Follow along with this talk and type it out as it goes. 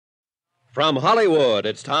From Hollywood,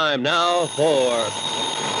 it's time now for...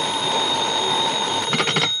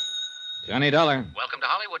 Johnny Dollar. Welcome to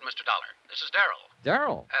Hollywood, Mr. Dollar. This is Darrell.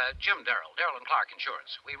 Darrell? Jim Darrell and Clark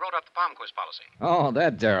Insurance. We wrote up the Palmquist policy. Oh,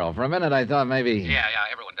 that Darrell. For a minute, I thought maybe... Yeah,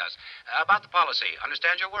 everyone does. About the policy,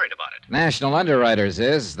 understand you're worried about it. National Underwriters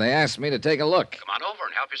is. They asked me to take a look. Come on over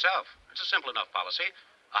and help yourself. It's a simple enough policy.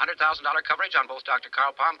 $100,000 coverage on both Dr.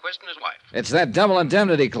 Carl Palmquist and his wife. It's that double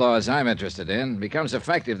indemnity clause I'm interested in. Becomes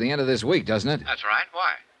effective the end of this week, doesn't it? That's right.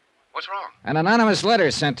 Why? What's wrong? An anonymous letter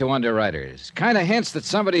sent to underwriters. Kind of hints that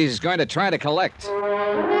somebody's going to try to collect.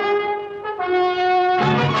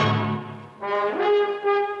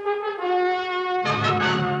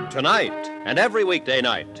 Tonight and every weekday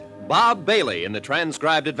night, Bob Bailey in the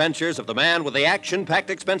transcribed adventures of the man with the action-packed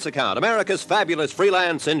expense account, America's fabulous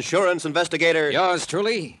freelance insurance investigator. Yours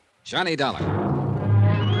truly, Johnny Dollar.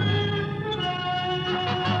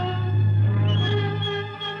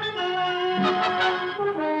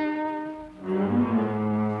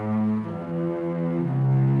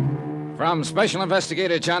 From Special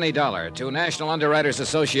Investigator Johnny Dollar to National Underwriters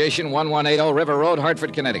Association, 1180 River Road,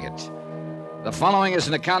 Hartford, Connecticut. The following is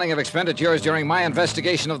an accounting of expenditures during my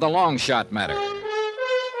investigation of the long shot matter.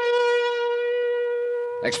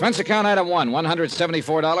 Expense account item 1,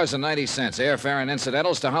 $174.90, airfare and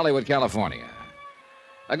incidentals to Hollywood, California.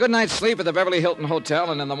 A good night's sleep at the Beverly Hilton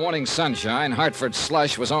Hotel, and in the morning sunshine, Hartford's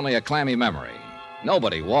slush was only a clammy memory.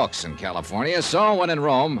 Nobody walks in California, so when in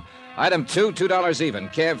Rome, item 2, $2 even,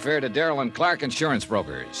 cab fare to Darrell and Clark Insurance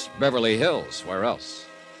Brokers. Beverly Hills, where else?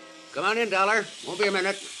 Come on in, Dollar. Won't be a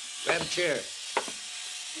minute. Grab a chair.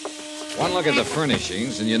 One look at the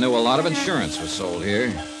furnishings, and you knew a lot of insurance was sold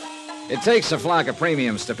here. It takes a flock of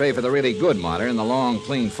premiums to pay for the really good modern, the long,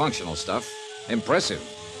 clean, functional stuff. Impressive.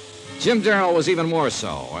 Jim Darrell was even more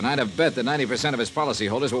so, and I'd have bet that 90% of his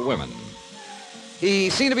policyholders were women.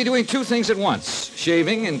 He seemed to be doing two things at once,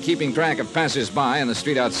 shaving and keeping track of passers-by in the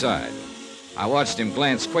street outside. I watched him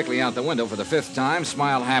glance quickly out the window for the fifth time,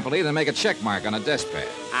 smile happily, then make a check mark on a desk pad.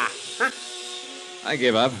 I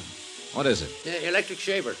give up. What is it? Electric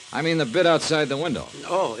shaver. I mean the bit outside the window.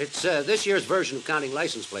 Oh, it's this year's version of counting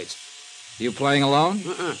license plates. You playing alone?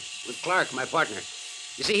 With Clark, my partner.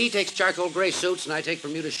 You see, he takes charcoal gray suits and I take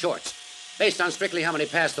Bermuda shorts. Based on strictly how many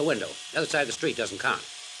pass the window. The other side of the street doesn't count.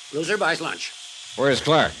 Loser buys lunch. Where's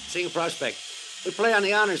Clark? Seeing a prospect. We play on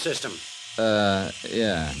the honor system.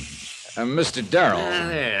 Yeah. Mr. Darrell.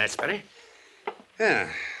 There, that's better. Yeah,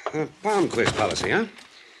 Palmquist policy, huh?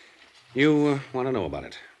 You want to know about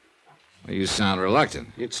it? Well, you sound reluctant.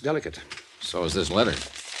 It's delicate. So is this letter.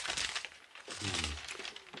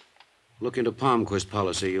 Look into Palmquist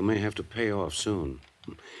policy. You may have to pay off soon.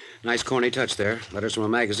 Nice corny touch there. Letters from a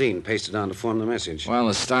magazine pasted on to form the message. Well,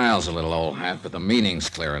 the style's a little old hat, but the meaning's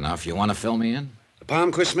clear enough. You want to fill me in? The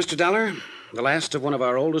Palmquist, Mr. Dollar? The last of one of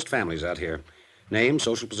our oldest families out here. Name,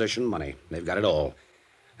 social position, money. They've got it all.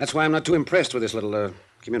 That's why I'm not too impressed with this little,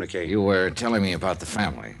 communique. You were telling me about the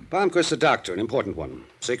family. Palmquist's a doctor, an important one.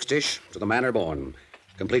 Six-dish, to the manner born.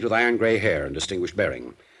 Complete with iron gray hair and distinguished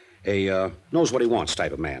bearing. A, knows what he wants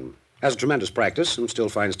type of man. Has a tremendous practice and still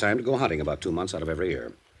finds time to go hunting about 2 months out of every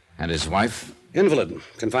year. And his wife? Invalid,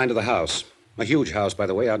 confined to the house. A huge house, by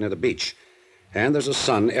the way, out near the beach. And there's a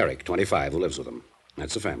son, Eric, 25, who lives with them.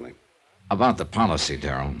 That's the family. About the policy,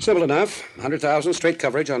 Darrell. Simple enough. 100,000 straight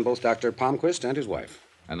coverage on both Dr. Palmquist and his wife.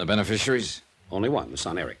 And the beneficiaries? Only one, the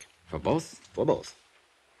son, Eric. For both? For both.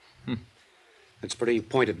 That's a pretty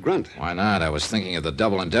pointed grunt. Why not? I was thinking of the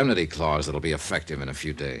double indemnity clause that'll be effective in a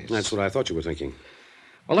few days. That's what I thought you were thinking.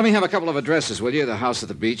 Well, let me have a couple of addresses, will you? The house at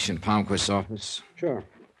the beach and Palmquist's office. Sure.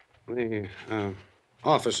 The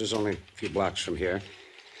office is only a few blocks from here.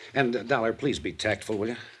 And, Dollar, please be tactful, will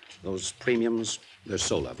you? Those premiums, they're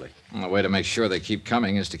so lovely. Well, the way to make sure they keep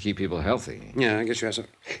coming is to keep people healthy. Yeah, I guess you have some.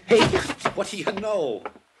 Hey, what do you know?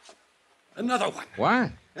 Another one.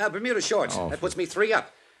 What? Bermuda shorts. Oh. That puts me 3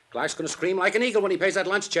 up. Clark's going to scream like an eagle when he pays that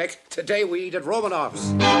lunch check. Today we eat at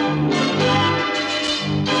Romanoff's.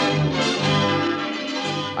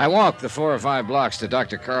 I walked the 4 or 5 blocks to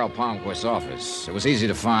Dr. Carl Palmquist's office. It was easy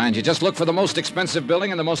to find. You just look for the most expensive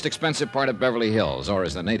building in the most expensive part of Beverly Hills, or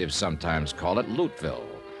as the natives sometimes call it, Lootville.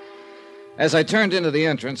 As I turned into the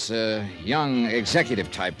entrance, a young executive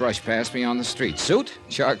type brushed past me on the street. Suit?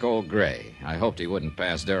 Charcoal gray. I hoped he wouldn't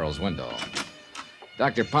pass Darrell's window.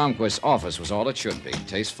 Dr. Palmquist's office was all it should be.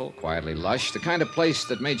 Tasteful, quietly lush, the kind of place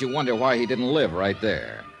that made you wonder why he didn't live right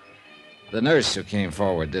there. The nurse who came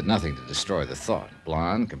forward did nothing to destroy the thought.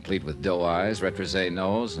 Blonde, complete with doe eyes, retrosé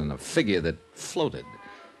nose, and a figure that floated.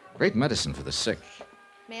 Great medicine for the sick.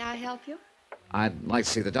 May I help you? I'd like to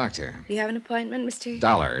see the doctor. Do you have an appointment, Mr.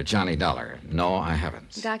 Dollar, Johnny Dollar. No, I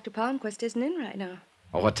haven't. Dr. Palmquist isn't in right now.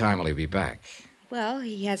 Well, what time will he be back? Well,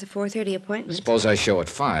 he has a 4:30 appointment. Suppose I show at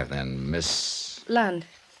 5, then, Miss... Lund.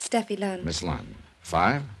 Steffi Lund. Miss Lund.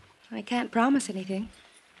 5? I can't promise anything,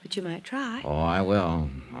 but you might try. Oh, I will.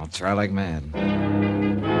 I'll try like mad.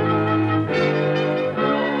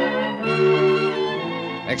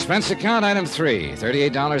 Expense account item 3,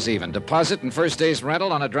 $38 even. Deposit and first day's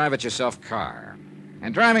rental on a drive-it-yourself car.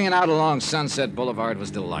 And driving it out along Sunset Boulevard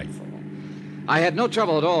was delightful. I had no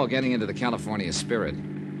trouble at all getting into the California spirit.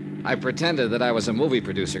 I pretended that I was a movie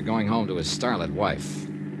producer going home to his starlet wife.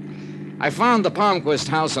 I found the Palmquist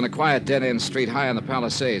house on a quiet dead-end street high on the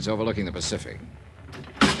Palisades overlooking the Pacific.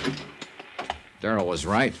 Darrell was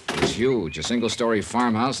right. It was huge, a single-story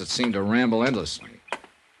farmhouse that seemed to ramble endlessly.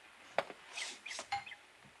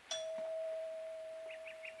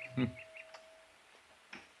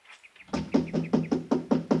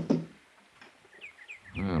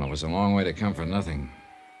 Well, it was a long way to come for nothing.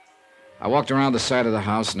 I walked around the side of the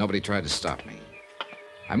house. Nobody tried to stop me.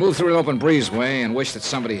 I moved through an open breezeway and wished that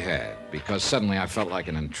somebody had, because suddenly I felt like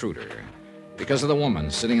an intruder. Because of the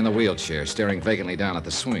woman sitting in the wheelchair, staring vacantly down at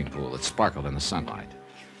the swimming pool that sparkled in the sunlight.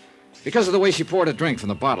 Because of the way she poured a drink from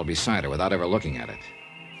the bottle beside her without ever looking at it.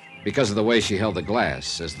 Because of the way she held the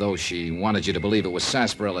glass, as though she wanted you to believe it was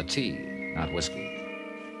sarsaparilla tea, not whiskey.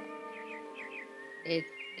 It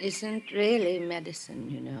isn't really medicine,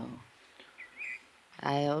 you know.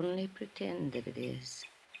 I only pretend that it is.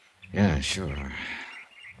 Yeah, sure.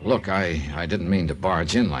 Look, I didn't mean to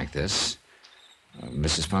barge in like this.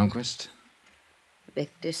 Mrs. Palmquist?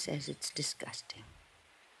 Victor says it's disgusting.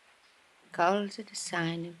 Calls it a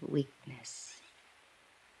sign of weakness.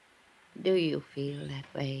 Do you feel that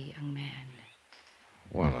way, young man?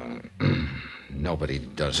 Well, nobody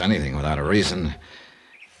does anything without a reason.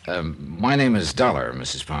 My name is Dollar,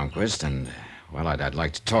 Mrs. Palmquist, and, well, I'd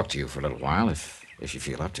like to talk to you for a little while, if you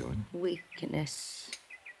feel up to it. Weakness.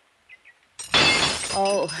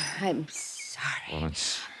 Oh, I'm sorry. Well,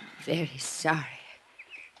 it's... Very sorry.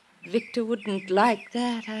 Victor wouldn't like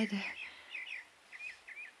that either.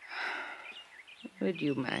 Would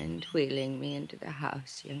you mind wheeling me into the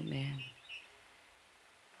house, young man?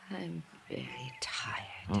 I'm very tired.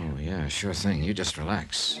 Oh, yeah, sure thing. You just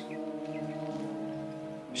relax.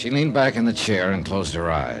 She leaned back in the chair and closed her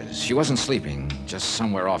eyes. She wasn't sleeping, just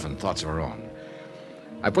somewhere off in thoughts of her own.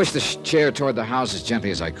 I pushed the chair toward the house as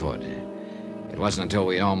gently as I could. It wasn't until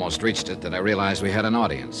we almost reached it that I realized we had an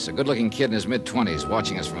audience, a good-looking kid in his mid-20s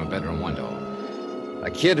watching us from a bedroom window. A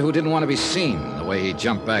kid who didn't want to be seen. The way he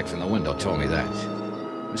jumped back from the window told me that.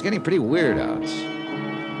 It was getting pretty weird out.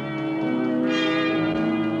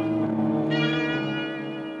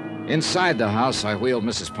 Inside the house, I wheeled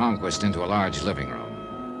Mrs. Palmquist into a large living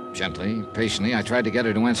room. Gently, patiently, I tried to get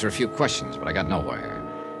her to answer a few questions, but I got nowhere.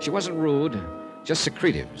 She wasn't rude, just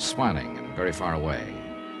secretive, smiling, and very far away.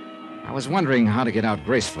 I was wondering how to get out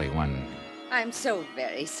gracefully when... I'm so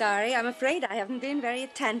very sorry. I'm afraid I haven't been very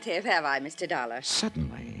attentive, have I, Mr. Dollar?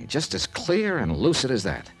 Suddenly, just as clear and lucid as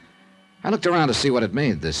that, I looked around to see what had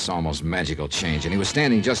made this almost magical change, and he was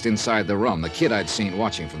standing just inside the room, the kid I'd seen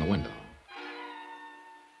watching from the window.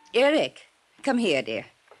 Eric, come here, dear.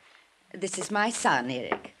 This is my son,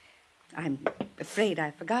 Eric. I'm afraid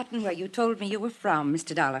I've forgotten where you told me you were from,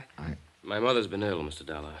 Mr. Dollar. My mother's been ill, Mr.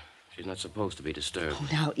 Dollar. She's not supposed to be disturbed. Oh,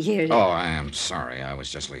 now, Eric. Oh, I am sorry. I was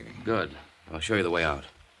just leaving. Good. I'll show you the way out.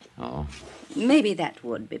 Oh. Maybe that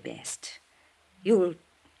would be best. You'll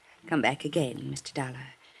come back again, Mr.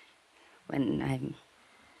 Dollar, when I'm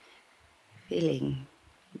feeling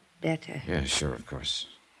better. Yeah, sure, of course.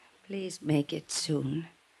 Please make it soon.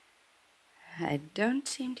 I don't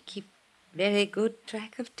seem to keep very good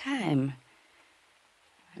track of time.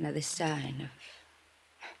 Another sign of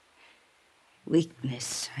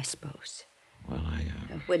weakness, I suppose. Well,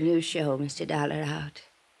 When you show Mr. Dollar out,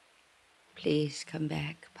 please come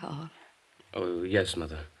back, Paul. Oh, yes,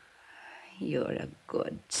 Mother. You're a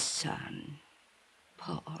good son,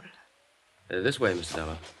 Paul. This way, Mr.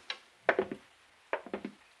 Dollar.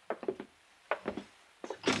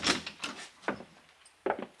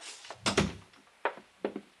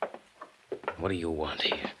 What do you want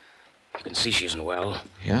here? You can see she isn't well.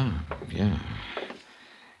 Yeah.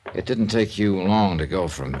 It didn't take you long to go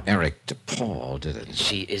from Eric to Paul, did it?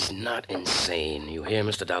 She is not insane. You hear,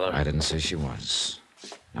 Mr. Dollar? I didn't say she was.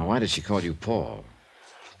 Now, why did she call you Paul?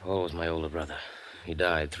 Paul was my older brother. He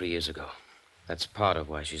died 3 years ago. That's part of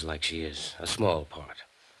why she's like she is. A small part.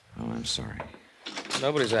 Oh, I'm sorry.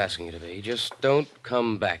 Nobody's asking you to be. Just don't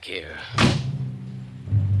come back here.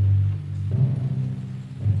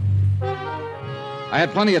 I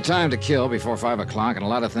had plenty of time to kill before 5 o'clock, and a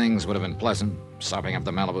lot of things would have been pleasant. Sopping up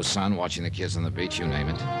the Malibu sun, watching the kids on the beach, you name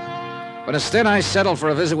it. But instead, I settled for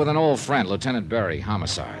a visit with an old friend, Lieutenant Berry,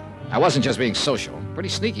 homicide. I wasn't just being social. Pretty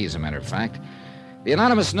sneaky, as a matter of fact. The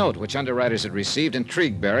anonymous note which underwriters had received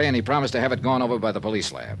intrigued Berry, and he promised to have it gone over by the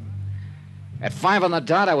police lab. At 5 on the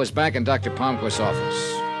dot, I was back in Dr. Palmquist's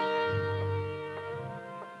office.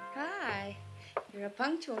 Hi. You're a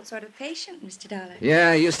punctual sort of patient, Mr. Dollar.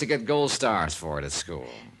 Yeah, I used to get gold stars for it at school.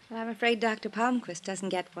 Well, I'm afraid Dr. Palmquist doesn't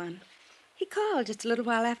get one. He called just a little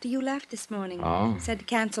while after you left this morning. Oh? Said to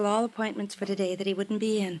cancel all appointments for today, that he wouldn't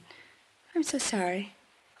be in. I'm so sorry.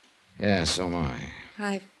 Yeah, so am I.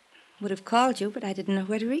 I would have called you, but I didn't know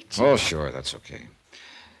where to reach you. Oh, sure, that's okay.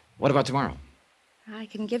 What about tomorrow? I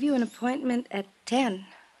can give you an appointment at 10.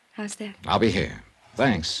 How's that? I'll be here.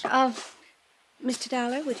 Thanks. Mr.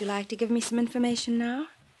 Dollar, would you like to give me some information now?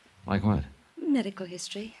 Like what? Medical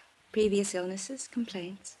history, previous illnesses,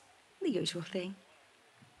 complaints, the usual thing.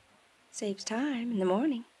 Saves time in the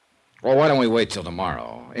morning. Well, why don't we wait till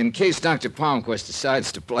tomorrow, in case Dr. Palmquist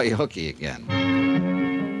decides to play hooky again.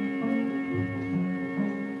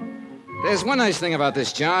 There's one nice thing about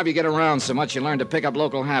this job. You get around so much you learn to pick up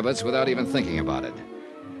local habits without even thinking about it.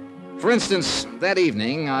 For instance, that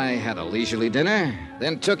evening, I had a leisurely dinner,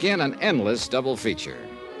 then took in an endless double feature.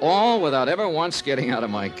 All without ever once getting out of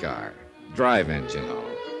my car. Drive-ins, you know.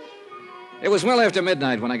 It was well after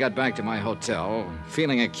midnight when I got back to my hotel,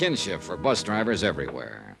 feeling a kinship for bus drivers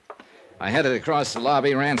everywhere. I headed across the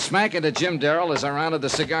lobby, ran smack into Jim Darrell as I rounded the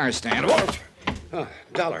cigar stand. Whoa!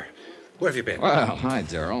 Dollar, where have you been? Well, hi,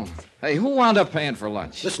 Darrell. Hey, who wound up paying for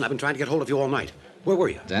lunch? Listen, I've been trying to get hold of you all night. Where were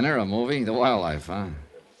you? Dinner, a movie, the wildlife, huh?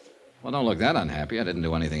 Well, don't look that unhappy. I didn't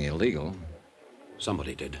do anything illegal.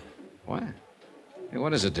 Somebody did. What? Hey,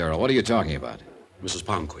 what is it, Darrell? What are you talking about? Mrs.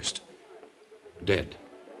 Palmquist. Dead.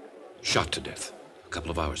 Shot to death a couple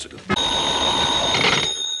of hours ago.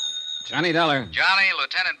 Johnny Dollar. Johnny,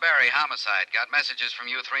 Lieutenant Berry, homicide. Got messages from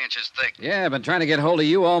you 3 inches thick. Yeah, been trying to get hold of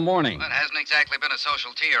you all morning. Well, it hasn't exactly been a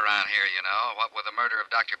social tea around here, you know. What with the murder of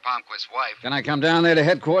Dr. Palmquist's wife. Can I come down there to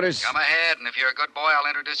headquarters? Come ahead, and if you're a good boy, I'll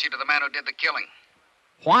introduce you to the man who did the killing.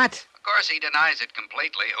 What? Of course, he denies it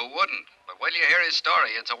completely. Who wouldn't? But will you hear his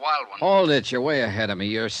story? It's a wild one. Hold it. You're way ahead of me.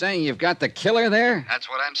 You're saying you've got the killer there? That's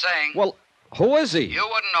what I'm saying. Well, who is he? You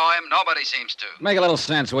wouldn't know him. Nobody seems to. Make a little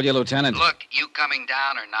sense, will you, Lieutenant? Look, you coming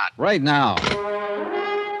down or not? Right now.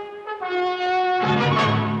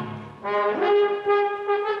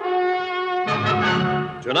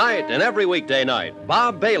 Tonight and every weekday night,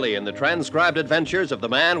 Bob Bailey in the transcribed adventures of the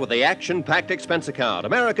man with the action-packed expense account,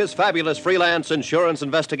 America's fabulous freelance insurance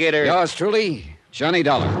investigator. Yours truly, Johnny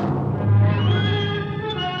Dollar.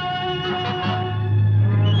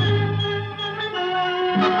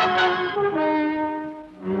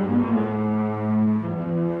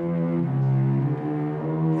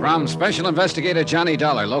 From Special Investigator Johnny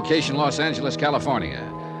Dollar, location Los Angeles, California,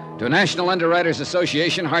 to National Underwriters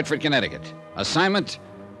Association, Hartford, Connecticut. Assignment,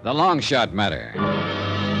 the long shot matter.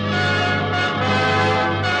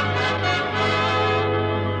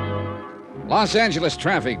 Los Angeles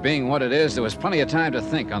traffic being what it is, there was plenty of time to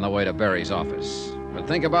think on the way to Berry's office. But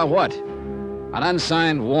think about what? An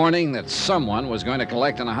unsigned warning that someone was going to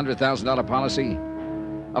collect on a $100,000 policy?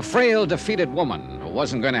 A frail, defeated woman who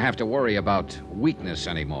wasn't going to have to worry about weakness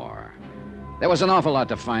anymore. There was an awful lot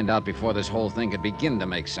to find out before this whole thing could begin to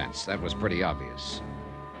make sense. That was pretty obvious.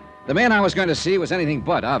 The man I was going to see was anything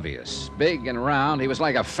but obvious. Big and round, he was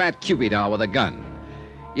like a fat Cupid doll with a gun.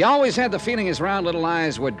 You always had the feeling his round little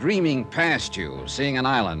eyes were dreaming past you, seeing an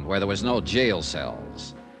island where there was no jail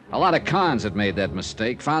cells. A lot of cons had made that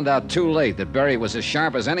mistake, found out too late that Berry was as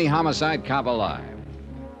sharp as any homicide cop alive.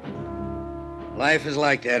 Life is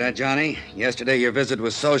like that, huh, Johnny? Yesterday your visit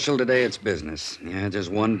was social, today it's business. Yeah, just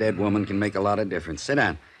one dead woman can make a lot of difference. Sit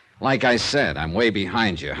down. Like I said, I'm way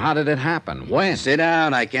behind you. How did it happen? When? Sit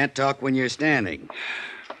down. I can't talk when you're standing.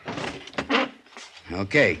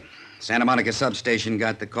 Okay. Santa Monica substation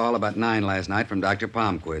got the call about 9 last night from Dr.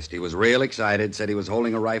 Palmquist. He was real excited, said he was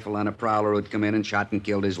holding a rifle on a prowler who'd come in and shot and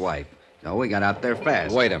killed his wife. So we got out there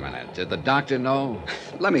fast. Wait a minute. Did the doctor know?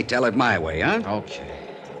 Let me tell it my way, huh? Okay.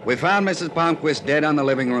 We found Mrs. Palmquist dead on the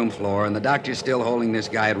living room floor, and the doctor's still holding this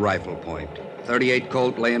guy at rifle point. 38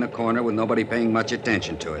 Colt lay in a corner with nobody paying much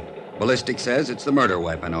attention to it. Ballistic says it's the murder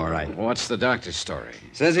weapon, all right. What's the doctor's story?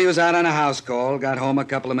 Says he was out on a house call, got home a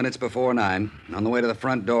couple of minutes before 9. On the way to the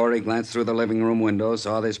front door, he glanced through the living room window,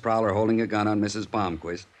 saw this prowler holding a gun on Mrs.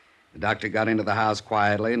 Palmquist. The doctor got into the house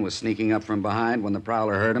quietly and was sneaking up from behind when the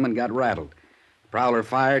prowler heard him and got rattled. The prowler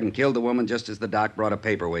fired and killed the woman just as the doc brought a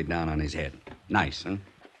paperweight down on his head. Nice, huh?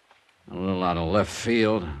 A little out of left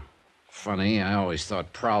field. Funny, I always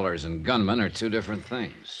thought prowlers and gunmen are two different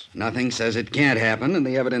things. Nothing says it can't happen, and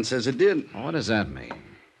the evidence says it did. What does that mean?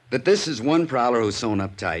 That this is one prowler who's sewn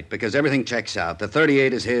up tight, because everything checks out. The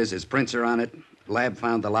 .38 is his prints are on it. Lab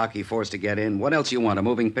found the lock he forced to get in. What else you want, a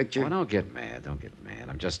moving picture? Oh, don't get mad.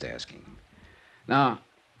 I'm just asking. Now,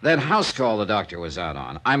 that house call the doctor was out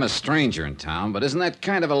on. I'm a stranger in town, but isn't that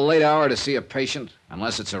kind of a late hour to see a patient,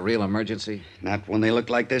 unless it's a real emergency? Not when they look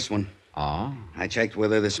like this one. Oh? I checked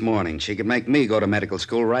with her this morning. She could make me go to medical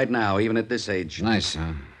school right now, even at this age. Nice,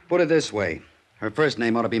 huh? Put it this way. Her first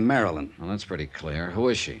name ought to be Marilyn. Well, that's pretty clear. Who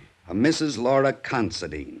is she? A Mrs. Laura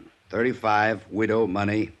Considine. 35, widow,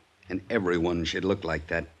 money, and everyone should look like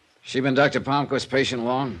that. She been Dr. Palmquist's patient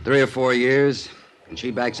long? 3 or 4 years, and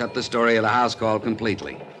she backs up the story of the house call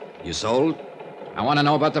completely. You sold? I want to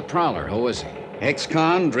know about the prowler. Who is he?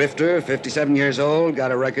 Ex-con, drifter, 57 years old,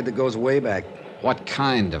 got a record that goes way back. What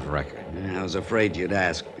kind of record? I was afraid you'd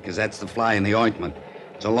ask, because that's the fly in the ointment.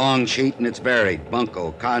 It's a long sheet and it's buried.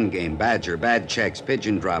 Bunco, con game, badger, bad checks,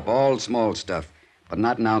 pigeon drop, all small stuff. But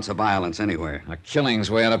not an ounce of violence anywhere. A killing's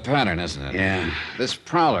way out of pattern, isn't it? Yeah. This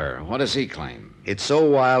prowler, what does he claim? It's so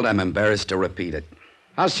wild I'm embarrassed to repeat it.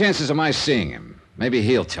 How's chances of my seeing him? Maybe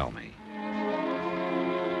he'll tell me.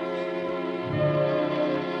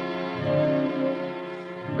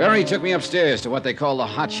 Barry took me upstairs to what they call the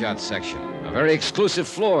hotshot section. A very exclusive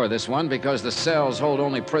floor, this one, because the cells hold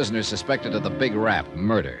only prisoners suspected of the big rap,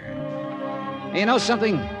 murder. And you know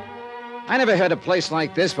something? I never heard a place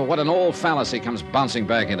like this, but what an old fallacy comes bouncing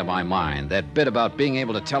back into my mind. That bit about being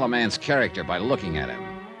able to tell a man's character by looking at him.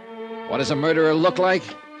 What does a murderer look like?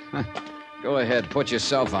 Go ahead, put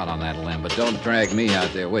yourself out on that limb, but don't drag me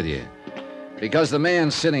out there with you. Because the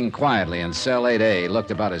man sitting quietly in cell 8A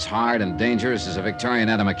looked about as hard and dangerous as a Victorian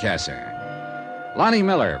antimacassar. Lonnie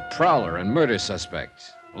Miller, prowler and murder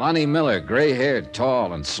suspect. Lonnie Miller, gray-haired,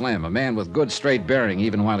 tall and slim, a man with good straight bearing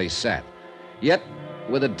even while he sat. Yet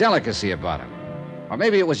with a delicacy about him. Or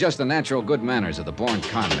maybe it was just the natural good manners of the born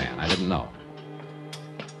con man. I didn't know.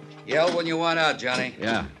 Yell when you want out, Johnny.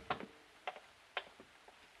 Yeah.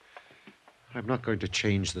 I'm not going to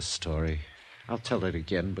change the story. I'll tell it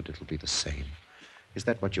again, but it'll be the same. Is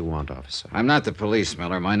that what you want, officer? I'm not the police,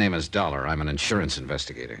 Miller. My name is Dollar. I'm an insurance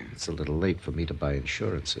investigator. It's a little late for me to buy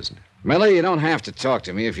insurance, isn't it? Miller, you don't have to talk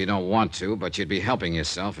to me if you don't want to, but you'd be helping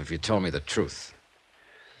yourself if you told me the truth.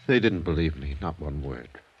 They didn't believe me, not one word.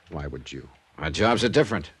 Why would you? My jobs are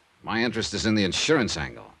different. My interest is in the insurance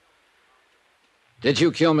angle. Did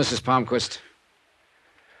you kill Mrs. Palmquist?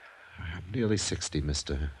 I'm nearly 60,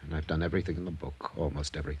 mister, and I've done everything in the book,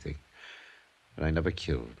 almost everything. But I never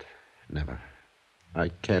killed. Never. I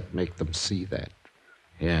can't make them see that.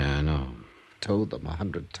 Yeah, I know. Told them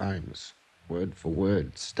 100 times, word for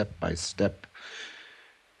word, step by step.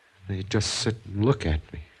 They just sit and look at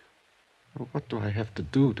me. Well, what do I have to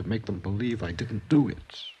do to make them believe I didn't do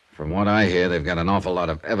it? From what I hear, they've got an awful lot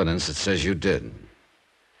of evidence that says you did.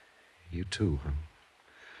 You too, huh?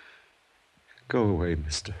 Go away,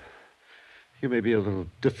 mister. You may be a little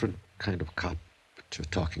different kind of cop, but you're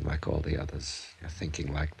talking like all the others. You're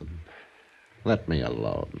thinking like them. Let me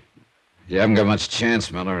alone. You haven't got much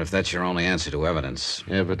chance, Miller, if that's your only answer to evidence.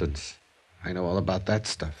 Evidence. I know all about that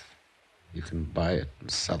stuff. You can buy it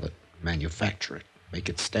and sell it, manufacture it, make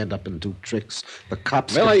it stand up and do tricks. The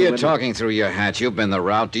cops... Miller, you're talking through your hat. You've been the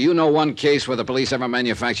route. Do you know one case where the police ever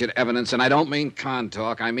manufactured evidence? And I don't mean con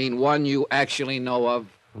talk. I mean one you actually know of.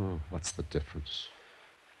 Oh, what's the difference?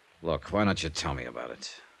 Look, why don't you tell me about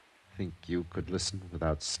it? Think you could listen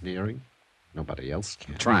without sneering? Nobody else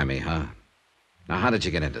can. Try me, huh? Now, how did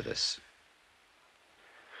you get into this?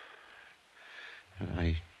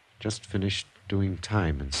 I just finished doing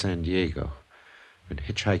time in San Diego. Been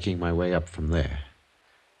hitchhiking my way up from there.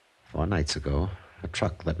 4 nights ago, a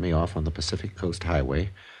truck let me off on the Pacific Coast Highway,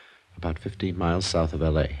 about 15 miles south of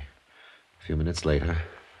L.A. A few minutes later,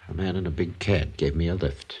 a man in a big cab gave me a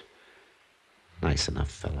lift. Nice enough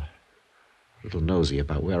fella. A little nosy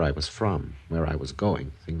about where I was from, where I was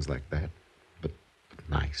going, things like that. But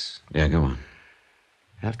nice. Yeah, go on.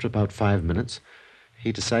 After about 5 minutes,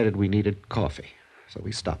 he decided we needed coffee, so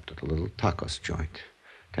we stopped at a little tacos joint.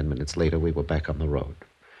 10 minutes later, we were back on the road.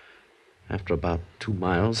 After about 2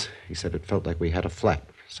 miles, he said it felt like we had a flat,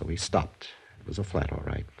 so we stopped. It was a flat, all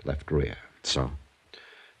right, left rear. So?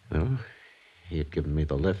 Well, he had given me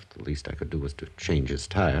the lift. The least I could do was to change his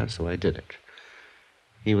tire, so I did it.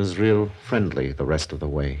 He was real friendly the rest of the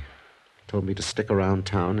way. Told me to stick around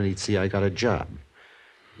town and he'd see I got a job.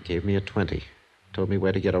 He gave me a 20. Told me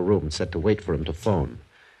where to get a room and said to wait for him to phone.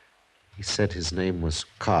 He said his name was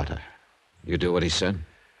Carter. You do what he said?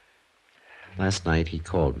 Last night he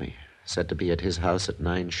called me. Said to be at his house at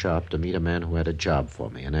 9 sharp to meet a man who had a job for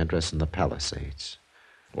me, an address in the Palisades.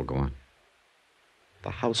 Well, go on. The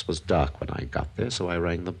house was dark when I got there, so I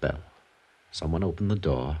rang the bell. Someone opened the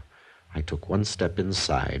door. I took 1 step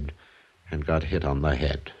inside and got hit on the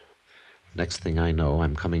head. Next thing I know,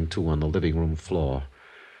 I'm coming to on the living room floor.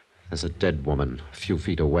 There's a dead woman a few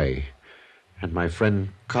feet away, and my friend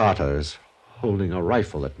Carter's holding a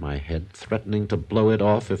rifle at my head, threatening to blow it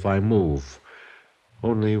off if I move.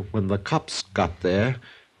 Only when the cops got there,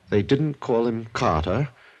 they didn't call him Carter,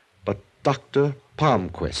 but Dr.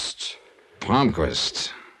 Palmquist.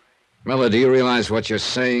 Palmquist? Miller, do you realize what you're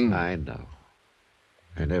saying? I know.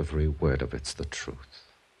 And every word of it's the truth.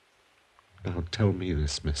 Now tell me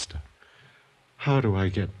this, mister. How do I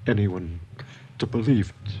get anyone to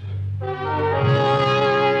believe it?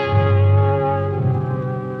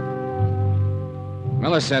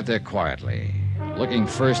 Miller sat there quietly, looking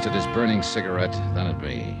first at his burning cigarette, then at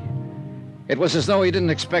me. It was as though he didn't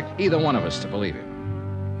expect either one of us to believe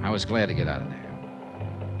him. I was glad to get out of there.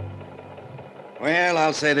 Well,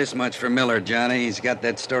 I'll say this much for Miller, Johnny. He's got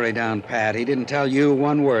that story down pat. He didn't tell you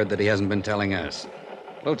one word that he hasn't been telling us.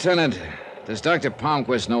 Lieutenant, does Dr.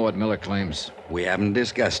 Palmquist know what Miller claims? We haven't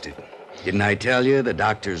discussed it. Didn't I tell you the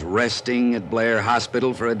doctor's resting at Blair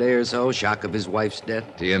Hospital for a day or so, shock of his wife's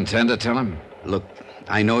death? Do you intend to tell him? Look,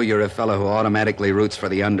 I know you're a fellow who automatically roots for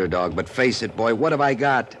the underdog, but face it, boy, what have I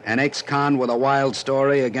got? An ex-con with a wild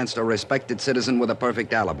story against a respected citizen with a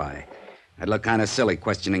perfect alibi. I'd look kind of silly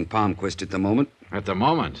questioning Palmquist at the moment. At the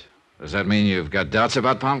moment? Does that mean you've got doubts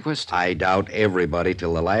about Palmquist? I doubt everybody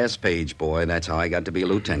till the last page, boy. That's how I got to be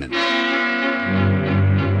lieutenant.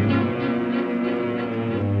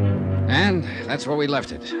 And that's where we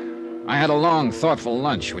left it. I had a long, thoughtful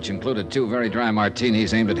lunch, which included 2 very dry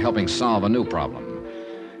martinis aimed at helping solve a new problem.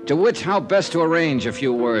 To wit, how best to arrange a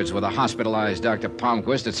few words with a hospitalized Dr.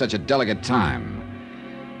 Palmquist at such a delicate time.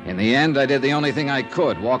 In the end, I did the only thing I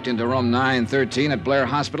could, walked into room 913 at Blair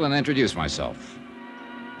Hospital and introduced myself.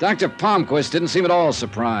 Dr. Palmquist didn't seem at all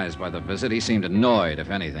surprised by the visit. He seemed annoyed, if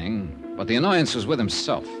anything, but the annoyance was with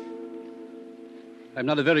himself. I'm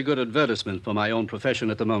not a very good advertisement for my own profession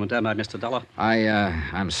at the moment, am I, Mr. Dollar?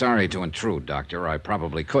 I'm sorry to intrude, Doctor. I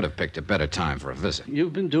probably could have picked a better time for a visit.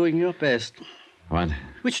 You've been doing your best. What?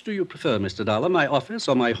 Which do you prefer, Mr. Dollar, my office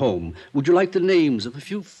or my home? Would you like the names of a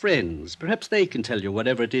few friends? Perhaps they can tell you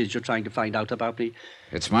whatever it is you're trying to find out about me.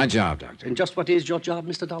 It's my job, Doctor. And just what is your job,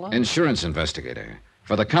 Mr. Dollar? Insurance investigator.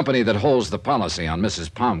 For the company that holds the policy on Mrs.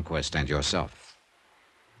 Palmquist and yourself.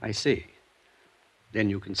 I see. Then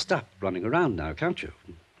you can stop running around now, can't you?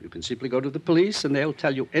 You can simply go to the police and they'll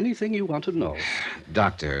tell you anything you want to know.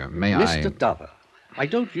 Doctor, may Mr. Dollar, I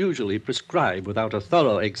don't usually prescribe without a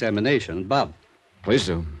thorough examination, but... Please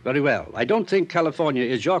do. Very well. I don't think California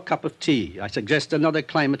is your cup of tea. I suggest another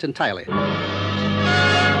climate entirely.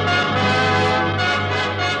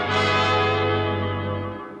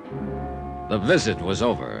 The visit was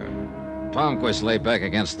over. Palmquist lay back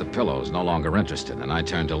against the pillows, no longer interested, and I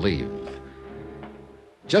turned to leave.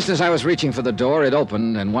 Just as I was reaching for the door, it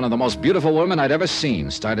opened, and one of the most beautiful women I'd ever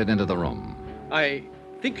seen started into the room. I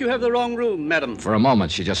think you have the wrong room, madam. For a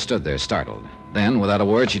moment, she just stood there, startled. Then, without a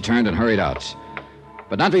word, she turned and hurried out.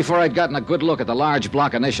 But not before I'd gotten a good look at the large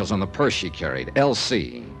block initials on the purse she carried,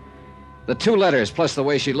 L.C. The 2 letters, plus the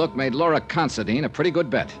way she looked, made Laura Considine a pretty good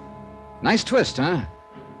bet. Nice twist, huh?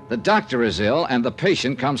 The doctor is ill, and the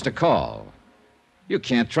patient comes to call. You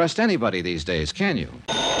can't trust anybody these days, can you?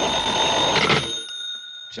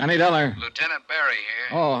 Johnny Dollar. Lieutenant Barry here.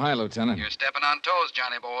 Oh, hi, Lieutenant. You're stepping on toes,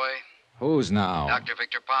 Johnny boy. Who's now? Dr.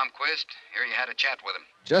 Victor Palmquist. Here you had a chat with him.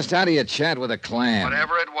 Just how do you chat with a clam?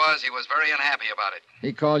 Whatever it was, he was very unhappy about it.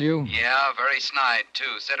 He called you? Yeah, very snide,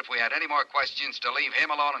 too. Said if we had any more questions, to leave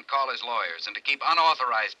him alone and call his lawyers, and to keep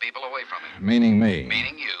unauthorized people away from him. Meaning me?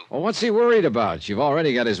 Meaning you. Well, what's he worried about? You've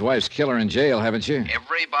already got his wife's killer in jail, haven't you?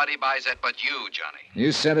 Everybody buys that but you, Johnny.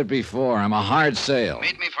 You said it before. I'm a hard sale.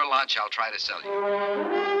 Meet me for lunch. I'll try to sell you.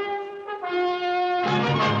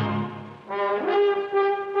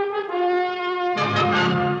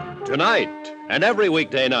 Tonight and every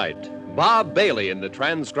weekday night, Bob Bailey in the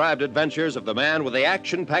transcribed adventures of the man with the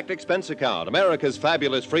action-packed expense account, America's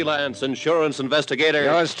fabulous freelance insurance investigator.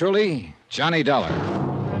 Yours truly, Johnny Dollar.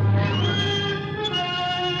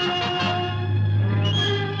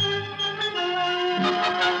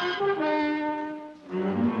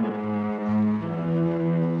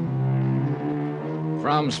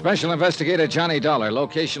 From Special Investigator Johnny Dollar,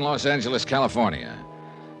 location Los Angeles, California,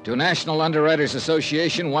 to National Underwriters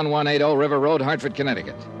Association, 1180 River Road, Hartford,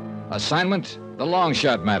 Connecticut. Assignment, the long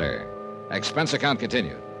shot matter. Expense account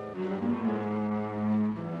continued.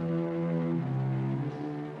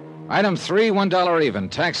 Item 3, $1 even.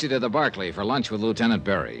 Taxi to the Barclay for lunch with Lieutenant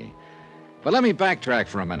Berry. But let me backtrack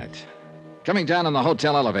for a minute. Coming down in the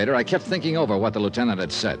hotel elevator, I kept thinking over what the lieutenant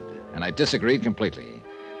had said, and I disagreed completely.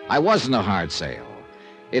 I wasn't a hard sale.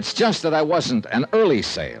 It's just that I wasn't an early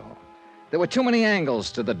sale. There were too many angles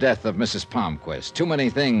to the death of Mrs. Palmquist, too many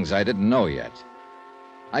things I didn't know yet.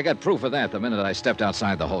 I got proof of that the minute I stepped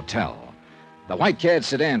outside the hotel. The white cad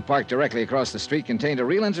sedan parked directly across the street contained a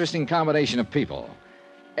real interesting combination of people.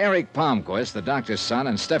 Eric Palmquist, the doctor's son,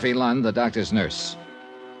 and Steffi Lund, the doctor's nurse.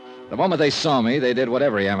 The moment they saw me, they did what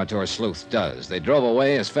every amateur sleuth does. They drove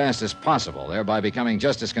away as fast as possible, thereby becoming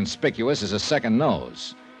just as conspicuous as a second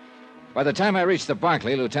nose. By the time I reached the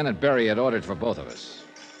Barclay, Lieutenant Berry had ordered for both of us.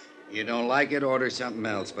 You don't like it, order something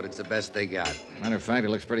else, but it's the best they got. Matter of fact, it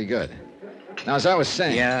looks pretty good. Now, as I was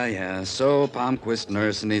saying... Yeah. So Palmquist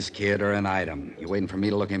nurse and his kid are an item. You waiting for me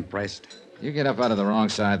to look impressed? You get up out of the wrong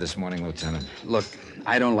side this morning, Lieutenant. Look,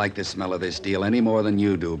 I don't like the smell of this deal any more than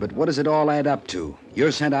you do, but what does it all add up to?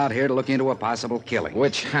 You're sent out here to look into a possible killing.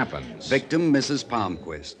 Which happens. Victim, Mrs.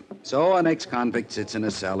 Palmquist. So an ex-convict sits in a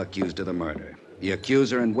cell accused of the murder. The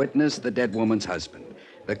accuser and witness, the dead woman's husband.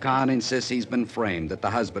 The con insists he's been framed, that the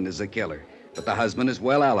husband is the killer. But the husband is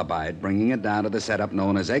well alibied, bringing it down to the setup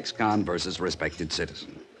known as ex-con versus respected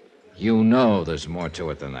citizen. You know there's more to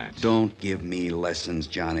it than that. Don't give me lessons,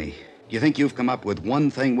 Johnny. You think you've come up with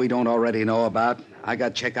one thing we don't already know about? I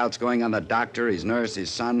got checkouts going on the doctor, his nurse, his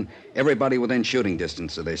son, everybody within shooting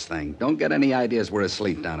distance of this thing. Don't get any ideas we're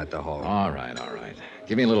asleep down at the hall. All right.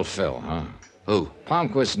 Give me a little fill, huh? Who?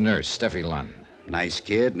 Palmquist's nurse, Steffi Lund. Nice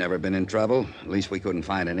kid, never been in trouble. At least we couldn't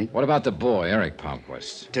find any. What about the boy, Eric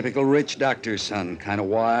Palmquist? Typical rich doctor's son. Kind of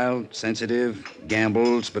wild, sensitive,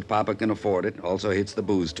 gambles, but Papa can afford it. Also hits the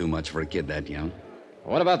booze too much for a kid that young.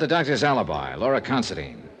 What about the doctor's alibi, Laura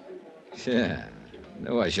Considine? Yeah,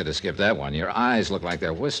 knew I should have skipped that one. Your eyes look like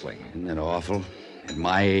they're whistling. Isn't that awful? At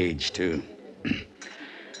my age, too.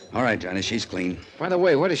 All right, Johnny, she's clean. By the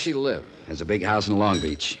way, where does she live? Has a big house in Long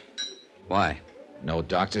Beach. Why? No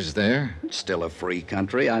doctors there? It's still a free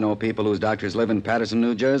country. I know people whose doctors live in Patterson,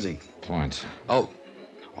 New Jersey. Point. Oh,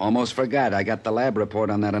 almost forgot. I got the lab report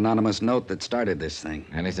on that anonymous note that started this thing.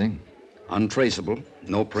 Anything? Untraceable.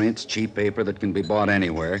 No prints, cheap paper that can be bought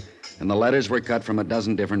anywhere. And the letters were cut from a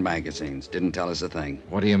dozen different magazines. Didn't tell us a thing.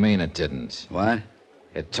 What do you mean it didn't? What?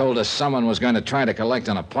 It told us someone was going to try to collect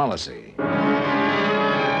on a policy.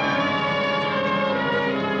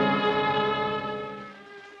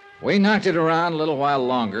 We knocked it around a little while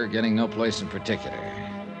longer, getting no place in particular.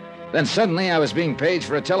 Then suddenly I was being paged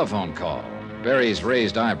for a telephone call. Barry's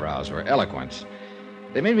raised eyebrows were eloquent.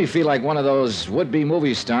 They made me feel like one of those would-be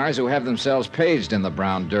movie stars who have themselves paged in the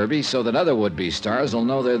Brown Derby so that other would-be stars will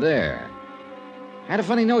know they're there. I had a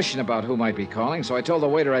funny notion about who might be calling, so I told the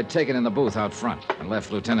waiter I'd taken in the booth out front and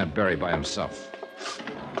left Lieutenant Berry by himself.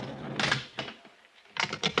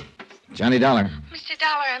 Johnny Dollar. Mr.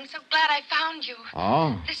 Dollar, I'm so glad I found you.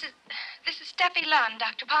 Oh? This is Steffi Lund,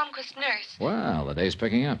 Dr. Palmquist's nurse. Well, the day's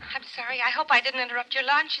picking up. I'm sorry. I hope I didn't interrupt your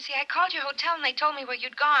lunch. You see, I called your hotel and they told me where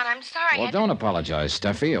you'd gone. I'm sorry. Well, don't apologize,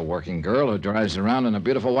 Steffi. A working girl who drives around in a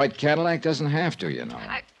beautiful white Cadillac doesn't have to, you know.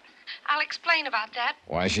 I'll explain about that.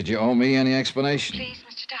 Why should you owe me any explanation? Please,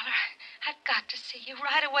 Mr. Dollar, I've got to see you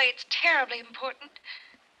right away. It's terribly important.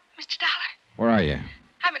 Mr. Dollar. Where are you?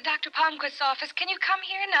 I'm at Dr. Palmquist's office. Can you come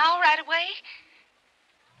here now, right away?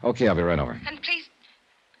 Okay, I'll be right over. And please,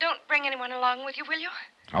 don't bring anyone along with you, will you?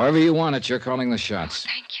 However you want it, you're calling the shots.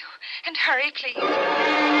 Thank you. And hurry, please.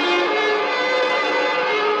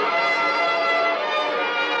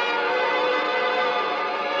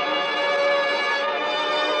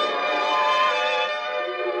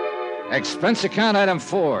 Expense account item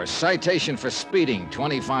 4, citation for speeding,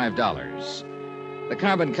 $25. The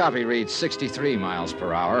carbon copy reads 63 miles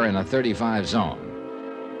per hour in a 35 zone.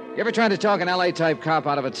 You ever tried to talk an LA-type cop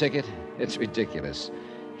out of a ticket? It's ridiculous.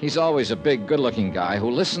 He's always a big, good-looking guy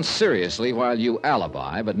who listens seriously while you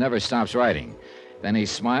alibi, but never stops writing. Then he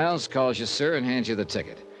smiles, calls you sir, and hands you the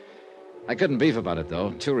ticket. I couldn't beef about it,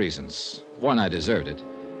 though. 2 reasons. 1, I deserved it.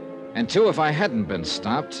 And 2, if I hadn't been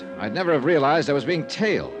stopped, I'd never have realized I was being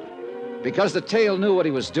tailed. Because the tail knew what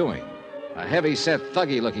he was doing. A heavy-set,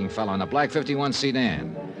 thuggy-looking fellow in a black 51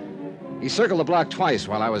 sedan. He circled the block twice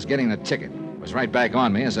while I was getting the ticket. Was right back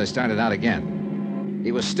on me as I started out again.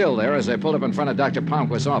 He was still there as I pulled up in front of Dr.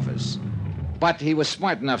 Palmquist's office. But he was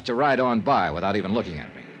smart enough to ride on by without even looking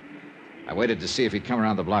at me. I waited to see if he'd come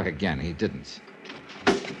around the block again. He didn't.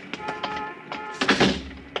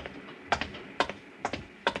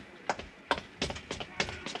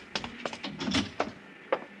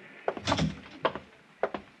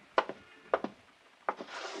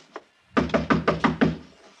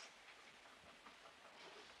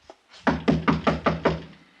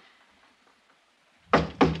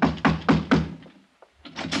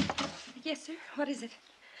 Yes, sir. What is it?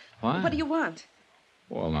 What? What do you want?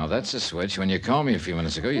 Well, now, that's a switch. When you called me a few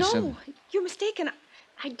minutes ago, you said... No, you're mistaken.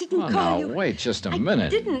 I didn't Well, call now, you. wait just a minute. I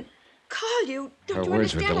didn't call you. Don't Her you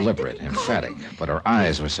words were understand? deliberate, emphatic, but her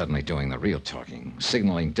eyes were suddenly doing the real talking,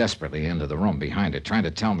 signaling desperately into the room behind her, trying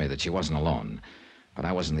to tell me that she wasn't alone. But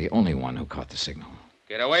I wasn't the only one who caught the signal.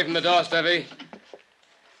 Get away from the door, Steffi.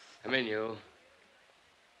 Come in, you.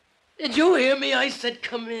 Did you hear me? I said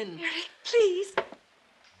come in. Eric, please.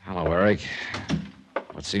 Hello, Eric.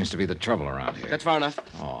 What seems to be the trouble around here? That's far enough.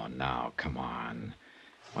 Oh, now, come on.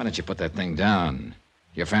 Why don't you put that thing down?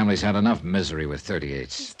 Your family's had enough misery with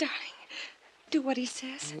 38s. Darling, do what he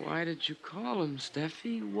says. Why did you call him,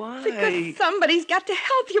 Steffi? Why? Because somebody's got to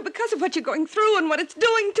help you because of what you're going through and what it's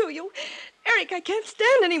doing to you. Eric, I can't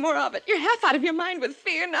stand any more of it. You're half out of your mind with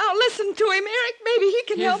fear. Now listen to him, Eric. Maybe he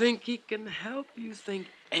can help. You think he can help? You think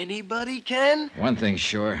anybody can? One thing's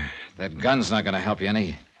sure. That gun's not going to help you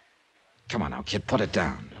any. Come on now, kid, put it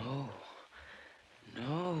down.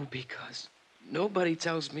 No, because nobody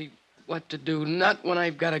tells me what to do. Not when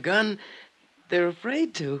I've got a gun. They're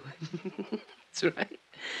afraid to. That's right.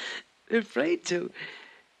 They're afraid to.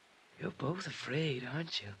 You're both afraid,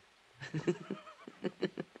 aren't you?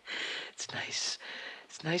 It's nice.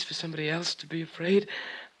 It's nice for somebody else to be afraid.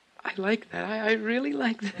 I like that. I really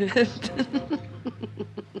like that.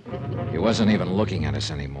 He wasn't even looking at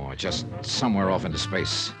us anymore, just somewhere off into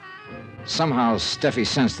space. Somehow, Steffi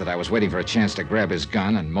sensed that I was waiting for a chance to grab his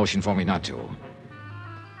gun and motioned for me not to.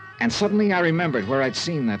 And suddenly I remembered where I'd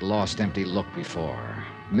seen that lost, empty look before.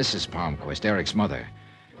 Mrs. Palmquist, Eric's mother.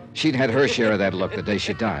 She'd had her share of that look the day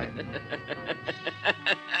she died.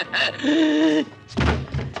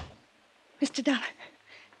 Mr. Dollar,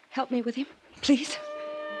 help me with him, please.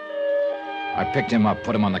 I picked him up,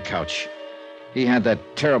 put him on the couch. He had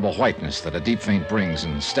that terrible whiteness that a deep faint brings,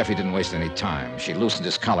 and Steffi didn't waste any time. She loosened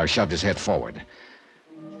his collar, shoved his head forward.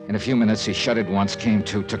 In a few minutes, he shuddered once, came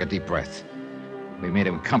to, took a deep breath. We made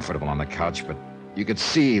him comfortable on the couch, but you could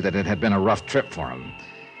see that it had been a rough trip for him.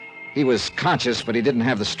 He was conscious, but he didn't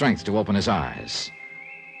have the strength to open his eyes.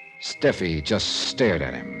 Steffi just stared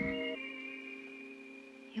at him.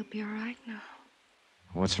 He'll be all right now.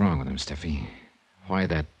 What's wrong with him, Steffi? Why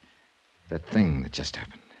that thing that just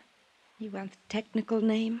happened? You want the technical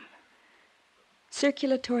name?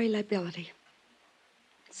 Circulatory lability.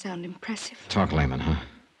 Sound impressive? Talk layman, huh?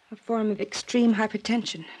 A form of extreme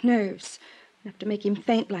hypertension, nerves. Enough to make him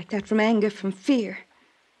faint like that from anger, from fear.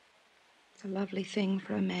 It's a lovely thing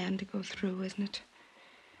for a man to go through, isn't it?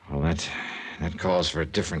 Well, that calls for a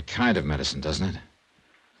different kind of medicine, doesn't it?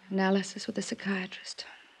 Analysis with a psychiatrist.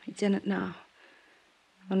 He's in it now.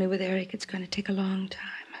 Only with Eric, it's going to take a long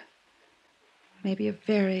time. Maybe a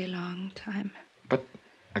very long time. But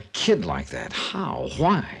a kid like that, how?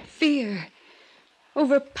 Why? Fear.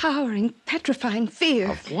 Overpowering, petrifying fear.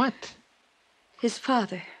 Of what? His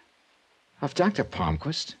father. Of Dr.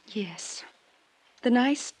 Palmquist? Yes. The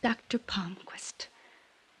nice Dr. Palmquist.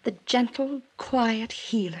 The gentle, quiet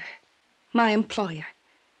healer. My employer.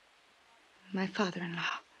 My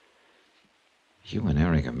father-in-law. You and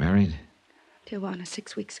Eric are married? Tijuana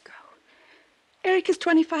 6 weeks ago. Eric is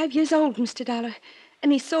 25 years old, Mr. Dollar,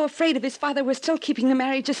 and he's so afraid of his father we're still keeping the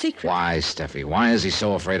marriage a secret. Why, Steffi? Why is he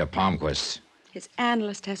so afraid of Palmquist? His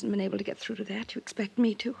analyst hasn't been able to get through to that. You expect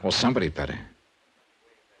me to? Well, somebody better.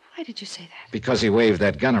 Why did you say that? Because he waved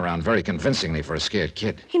that gun around very convincingly for a scared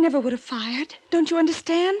kid. He never would have fired. Don't you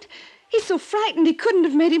understand? He's so frightened he couldn't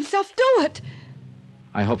have made himself do it.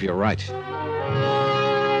 I hope you're right.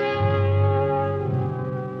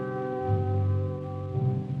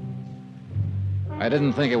 I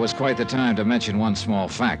didn't think it was quite the time to mention one small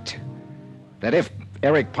fact. That if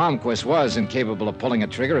Eric Palmquist was incapable of pulling a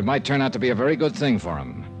trigger, it might turn out to be a very good thing for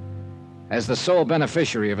him. As the sole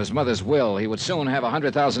beneficiary of his mother's will, he would soon have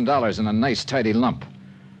 $100,000 in a nice, tidy lump.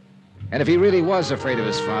 And if he really was afraid of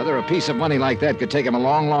his father, a piece of money like that could take him a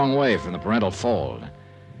long, long way from the parental fold.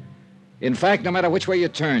 In fact, no matter which way you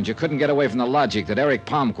turned, you couldn't get away from the logic that Eric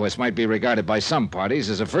Palmquist might be regarded by some parties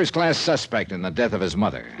as a first-class suspect in the death of his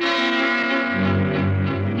mother.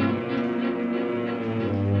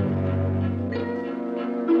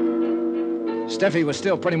 Steffi was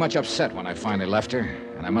still pretty much upset when I finally left her,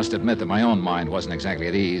 and I must admit that my own mind wasn't exactly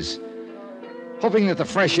at ease. Hoping that the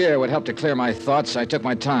fresh air would help to clear my thoughts, I took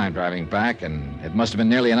my time driving back, and it must have been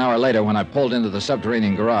nearly an hour later when I pulled into the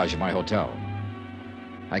subterranean garage of my hotel.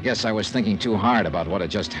 I guess I was thinking too hard about what had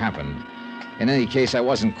just happened. In any case, I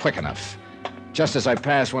wasn't quick enough. Just as I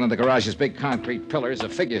passed one of the garage's big concrete pillars, a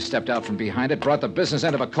figure stepped out from behind it, brought the business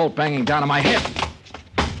end of a Colt banging down on my head.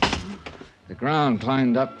 The ground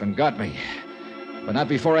climbed up and got me, but not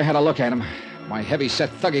before I had a look at him. My heavy-set,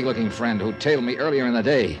 thuggy-looking friend who tailed me earlier in the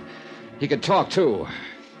day. He could talk, too.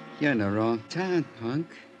 You're in the wrong town, punk.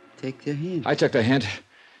 Take the hint. I took the hint.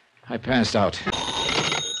 I passed out.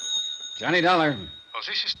 Johnny Dollar. Oh,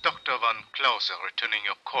 this is Dr. Van Clauser returning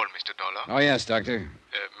your call, Mr. Dollar. Oh, yes, Doctor.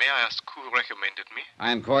 May I ask who recommended me?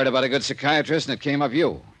 I inquired about a good psychiatrist, and it came up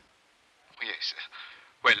you. Yes.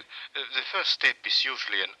 Well, the first step is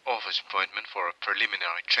usually an office appointment for a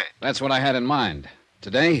preliminary chat. That's what I had in mind.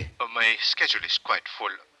 Today? My schedule is quite full.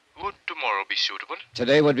 Would tomorrow be suitable?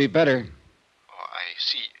 Today would be better. Oh, I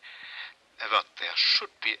see. But there should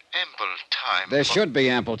be ample time. There should be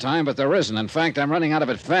ample time, but there isn't. In fact, I'm running out of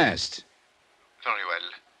it fast. Very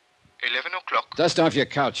well. 11 o'clock. Dust off your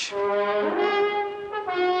couch.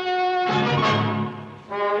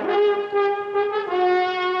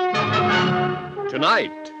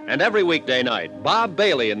 Tonight and every weekday night, Bob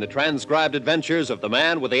Bailey in the transcribed adventures of the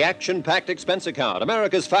man with the action-packed expense account,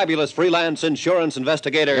 America's fabulous freelance insurance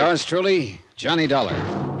investigator. Yours truly, Johnny Dollar.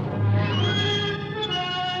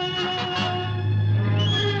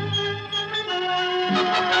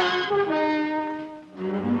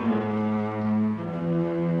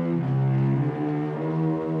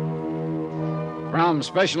 From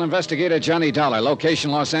Special Investigator Johnny Dollar,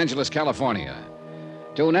 location Los Angeles, California.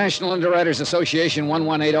 To National Underwriters Association,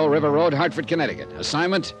 1180 River Road, Hartford, Connecticut.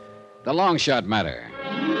 Assignment, the long shot matter.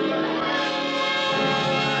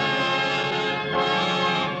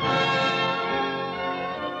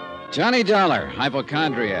 Johnny Dollar,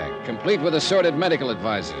 hypochondriac, complete with assorted medical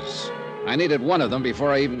advisors. I needed one of them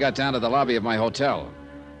before I even got down to the lobby of my hotel.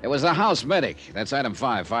 It was the house medic, that's item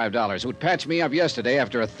 5, $5, who'd patched me up yesterday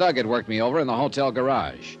after a thug had worked me over in the hotel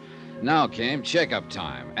garage. Now came checkup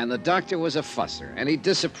time, and the doctor was a fusser, and he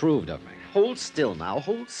disapproved of me. Hold still now,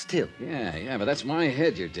 hold still. Yeah, but that's my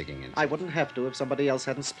head you're digging into. I wouldn't have to if somebody else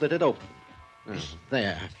hadn't split it open.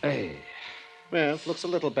 There. Hey. Well, it looks a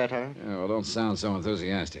little better. Yeah, well, don't sound so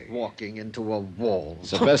enthusiastic. Walking into a wall. It's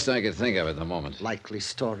the best I could think of at the moment. Likely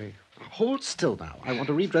story. Hold still now. I want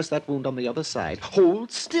to redress that wound on the other side.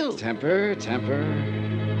 Hold still. Temper.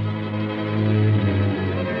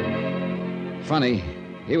 Funny,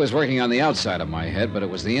 he was working on the outside of my head, but it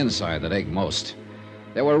was the inside that ached most.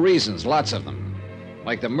 There were reasons, lots of them.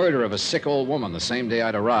 Like the murder of a sick old woman the same day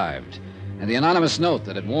I'd arrived, and the anonymous note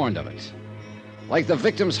that had warned of it. Like the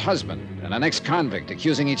victim's husband and an ex-convict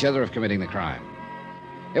accusing each other of committing the crime.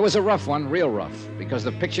 It was a rough one, real rough, because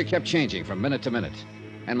the picture kept changing from minute to minute,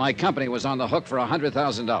 and my company was on the hook for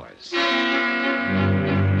 $100,000.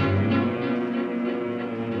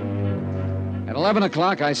 At 11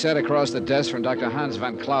 o'clock, I sat across the desk from Dr. Hans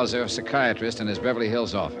Van Clauser, psychiatrist, in his Beverly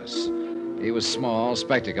Hills office. He was small,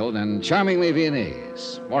 spectacled, and charmingly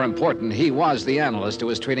Viennese. More important, he was the analyst who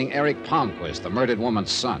was treating Eric Palmquist, the murdered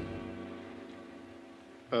woman's son.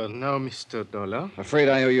 Now, Mr. Dollar. Afraid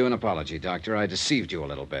I owe you an apology, Doctor. I deceived you a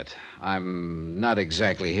little bit. I'm not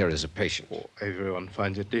exactly here as a patient. Oh, everyone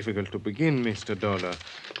finds it difficult to begin, Mr. Dollar.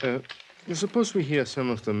 Suppose we hear some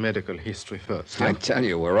of the medical history first. I tell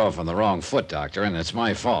you, we're off on the wrong foot, Doctor, and it's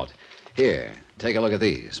my fault. Here, take a look at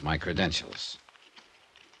these, my credentials.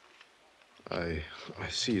 I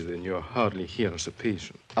see, then you're hardly here as a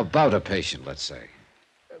patient. About a patient, let's say.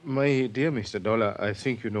 My dear Mr. Dollar, I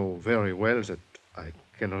think you know very well that I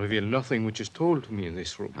can reveal nothing which is told to me in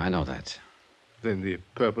this room. I know that. Then the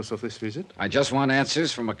purpose of this visit? I just want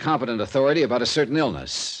answers from a competent authority about a certain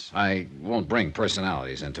illness. I won't bring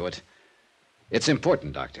personalities into it. It's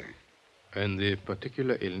important, Doctor. And the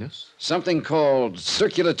particular illness? Something called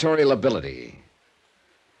circulatory lability.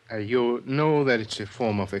 You know that it's a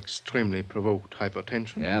form of extremely provoked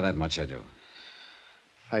hypertension? Yeah, that much I do.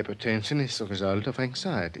 Hypertension is the result of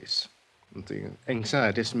anxieties. The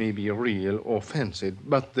anxieties may be real or fancied,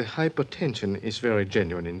 but the hypertension is very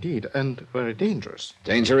genuine indeed and very dangerous.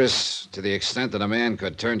 Dangerous to the extent that a man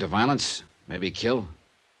could turn to violence, maybe kill?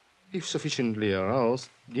 If sufficiently aroused,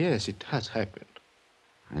 yes, it has happened.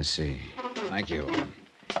 I see. Thank you.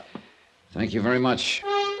 Thank you very much.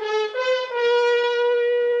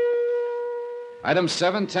 Item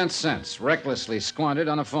 7, 10 cents, recklessly squandered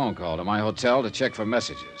on a phone call to my hotel to check for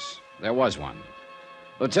messages. There was one.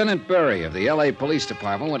 Lieutenant Berry of the L.A. Police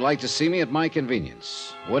Department would like to see me at my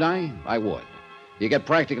convenience. Would I? I would. You get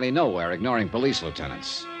practically nowhere ignoring police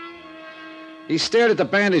lieutenants. He stared at the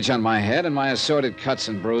bandage on my head and my assorted cuts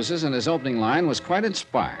and bruises, and his opening line was quite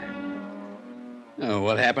inspired. Oh,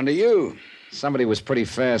 what happened to you? Somebody was pretty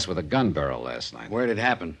fast with a gun barrel last night. Where'd it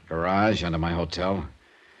happen? Garage under my hotel.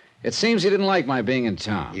 It seems he didn't like my being in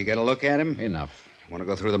town. You get a look at him? Enough. Want to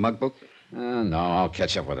go through the mug book? No, I'll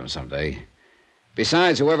catch up with him someday.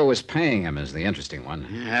 Besides, whoever was paying him is the interesting one.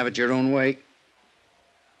 Have it your own way.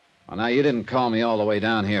 Well, now, you didn't call me all the way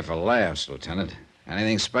down here for laughs, Lieutenant.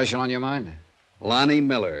 Anything special on your mind? Lonnie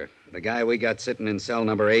Miller, the guy we got sitting in cell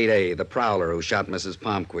number 8A, the prowler who shot Mrs.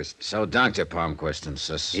 Palmquist. So Dr. Palmquist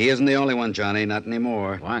insists. He isn't the only one, Johnny, not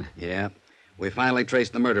anymore. What? Yeah. We finally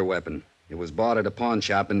traced the murder weapon. It was bought at a pawn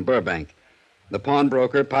shop in Burbank. The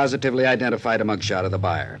pawnbroker positively identified a mugshot of the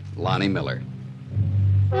buyer, Lonnie Miller.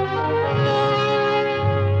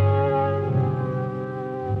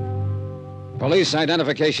 Police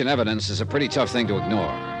identification evidence is a pretty tough thing to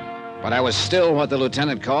ignore. But I was still what the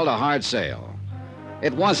lieutenant called a hard sale.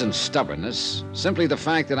 It wasn't stubbornness, simply the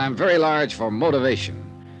fact that I'm very large for motivation.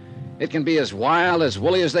 It can be as wild, as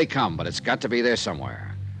woolly as they come, but it's got to be there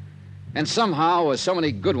somewhere. And somehow, with so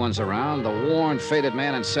many good ones around, the worn, faded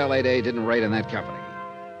man in cell 8A didn't rate in that company.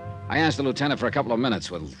 I asked the lieutenant for a couple of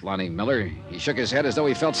minutes with Lonnie Miller. He shook his head as though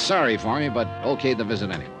he felt sorry for me, but okayed the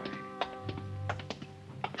visit anyway.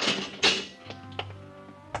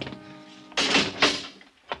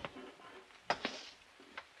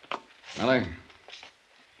 Miller?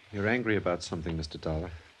 You're angry about something, Mr.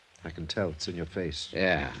 Dollar. I can tell. It's in your face.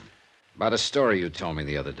 Yeah. About a story you told me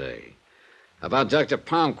the other day. About Dr.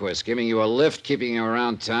 Palmquist giving you a lift, keeping you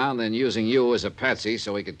around town, then using you as a patsy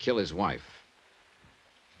so he could kill his wife.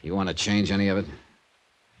 You want to change any of it?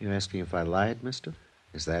 You're asking if I lied, mister?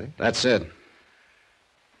 Is that it? That's it.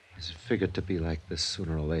 It's figured to be like this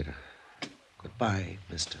sooner or later. Goodbye,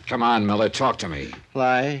 mister. Come on, Miller, talk to me.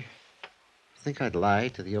 Lie? Think I'd lie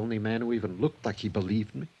to the only man who even looked like he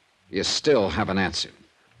believed me? You still haven't answered.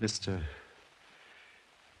 Mister,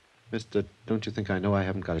 don't you think I know I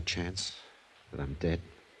haven't got a chance? That I'm dead?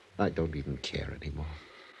 I don't even care anymore.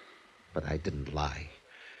 But I didn't lie.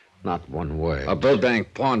 Not one word. A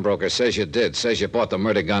Burbank pawnbroker says you did. Says you bought the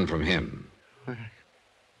murder gun from him.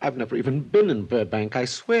 I've never even been in Burbank, I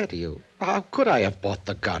swear to you. How could I have bought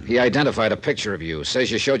the gun? He identified a picture of you.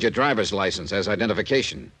 Says you showed your driver's license as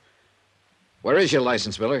identification. Where is your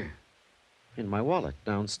license, Miller? In my wallet,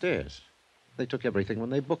 downstairs. They took everything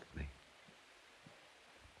when they booked me.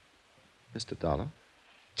 Mr. Dollar?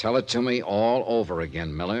 Tell it to me all over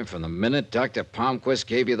again, Miller, from the minute Dr. Palmquist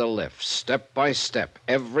gave you the lift, step by step,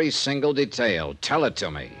 every single detail. Tell it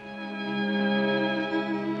to me.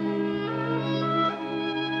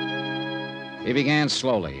 He began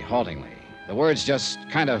slowly, haltingly. The words just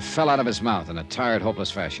kind of fell out of his mouth in a tired,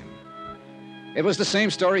 hopeless fashion. It was the same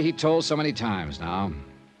story he told so many times now.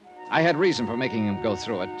 I had reason for making him go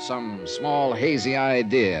through it, some small, hazy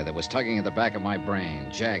idea that was tugging at the back of my brain,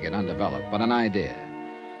 jagged, undeveloped, but an idea.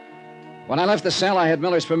 When I left the cell, I had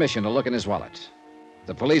Miller's permission to look in his wallet.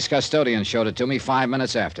 The police custodian showed it to me 5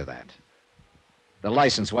 minutes after that. The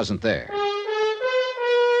license wasn't there.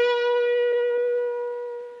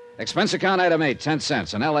 Expense account item 8, 10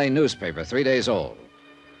 cents, an L.A. newspaper, 3 days old.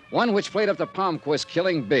 One which played up the Palmquist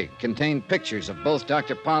killing big, contained pictures of both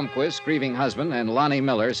Dr. Palmquist's grieving husband and Lonnie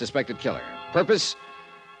Miller, suspected killer. Purpose?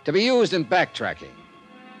 To be used in backtracking.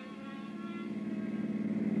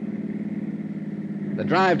 The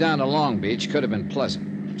drive down to Long Beach could have been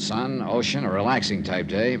pleasant. Sun, ocean, a relaxing type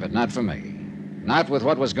day, but not for me. Not with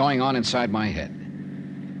what was going on inside my head.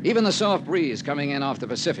 Even the soft breeze coming in off the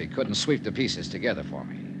Pacific couldn't sweep the pieces together for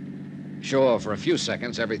me. Sure, for a few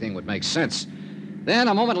seconds, everything would make sense. Then,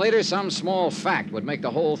 a moment later, some small fact would make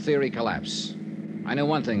the whole theory collapse. I knew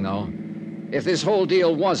one thing, though. If this whole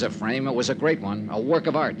deal was a frame, it was a great one, a work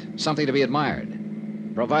of art, something to be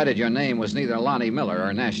admired, provided your name was neither Lonnie Miller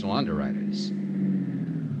or National Underwriters.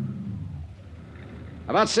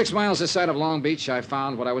 About 6 miles this side of Long Beach, I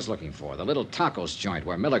found what I was looking for, the little tacos joint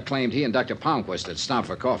where Miller claimed he and Dr. Palmquist had stopped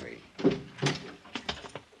for coffee.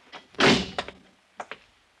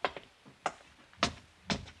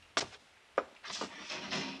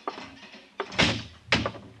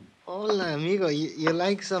 Hola, amigo. You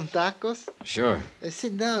like some tacos? Sure.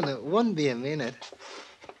 Sit down. It won't be a minute.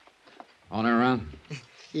 Owner around?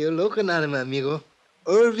 You're looking at him, amigo.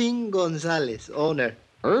 Irving Gonzalez, owner.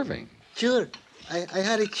 Irving? Sure. I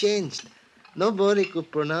had it changed. Nobody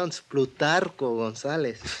could pronounce Plutarco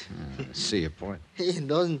Gonzalez. See your point. It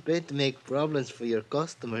doesn't pay to make problems for your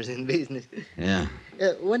customers in business. Yeah.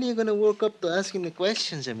 When are you going to work up to asking the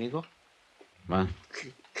questions, amigo? What?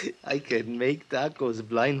 I can make tacos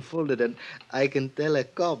blindfolded, and I can tell a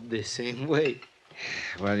cop the same way.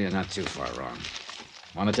 Well, you're not too far wrong.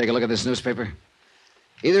 Want to take a look at this newspaper?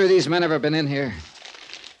 Either of these men ever been in here?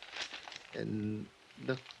 And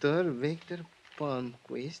Dr. Victor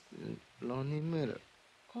Palmquist and Lonnie Miller.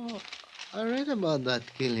 Oh, I read about that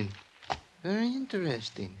killing. Very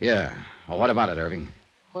interesting. Yeah. Well, what about it, Irving?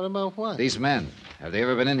 What about what? These men. Have they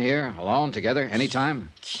ever been in here, alone, together, any time?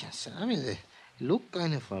 Yes, I mean, they look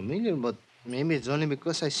kind of familiar, but Maybe it's only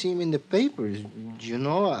because I see him in the papers. You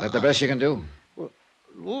know, That the best you can do? Well,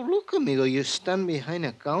 look, amigo, you stand behind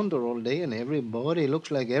a counter all day and everybody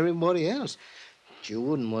looks like everybody else. You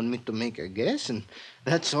wouldn't want me to make a guess, and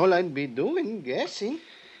that's all I'd be doing, guessing.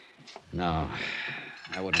 No,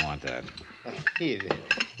 I wouldn't want that. Here,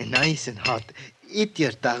 nice and hot. Eat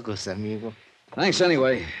your tacos, amigo. Thanks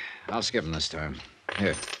anyway. I'll skip them this time.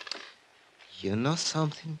 Here. You know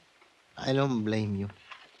something? I don't blame you.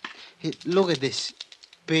 Hey, look at this.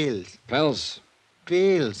 Pills. Pills?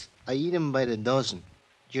 Pills. I eat them by the dozen.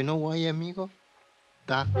 You know why, amigo?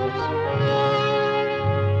 Tacos.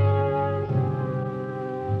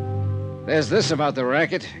 There's this about the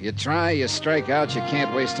racket. You try, you strike out, you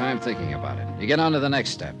can't waste time thinking about it. You get on to the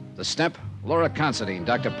next step. The step? Laura Considine,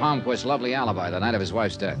 Dr. Palmquist's lovely alibi the night of his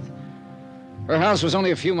wife's death. Her house was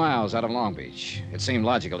only a few miles out of Long Beach. It seemed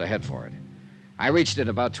logical to head for it. I reached it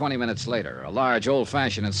about 20 minutes later, a large,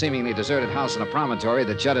 old-fashioned and seemingly deserted house on a promontory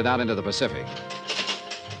that jutted out into the Pacific.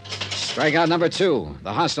 Strikeout number 2,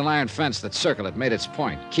 the hostile iron fence that circled it made its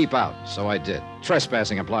point. Keep out. So I did.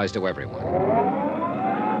 Trespassing applies to everyone.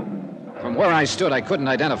 From where I stood, I couldn't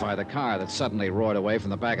identify the car that suddenly roared away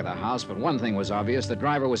from the back of the house, but one thing was obvious. The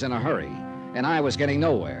driver was in a hurry, and I was getting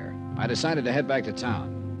nowhere. I decided to head back to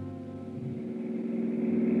town.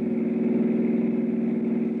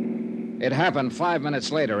 It happened 5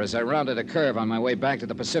 minutes later as I rounded a curve on my way back to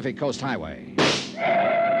the Pacific Coast Highway.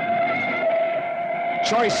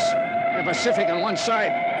 Choice, the Pacific on one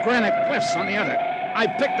side, granite cliffs on the other. I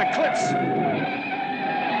picked the cliffs.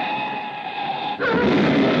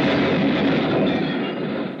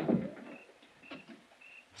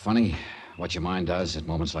 Funny what your mind does at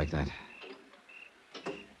moments like that.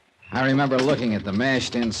 I remember looking at the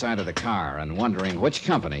mashed inside of the car and wondering which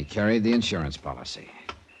company carried the insurance policy.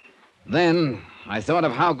 Then I thought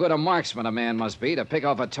of how good a marksman a man must be to pick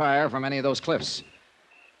off a tire from any of those cliffs.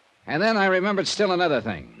 And then I remembered still another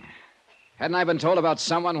thing. Hadn't I been told about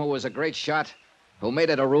someone who was a great shot, who made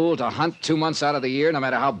it a rule to hunt 2 months out of the year no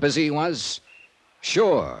matter how busy he was?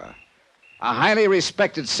 Sure. A highly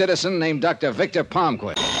respected citizen named Dr. Victor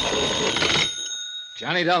Palmquist.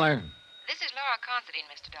 Johnny Dollar. This is Laura Considine,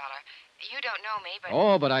 Mr. Dollar. You don't know me, but...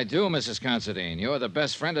 Oh, but I do, Mrs. Considine. You're the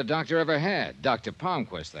best friend a doctor ever had. Dr.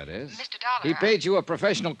 Palmquist, that is. Mr. Dollar... He paid you a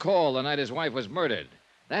professional call the night his wife was murdered.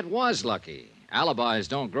 That was lucky. Alibis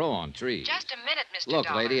don't grow on trees. Just a minute, Mr. Look,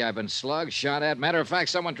 Dollar. lady, I've been slugged, shot at. Matter of fact,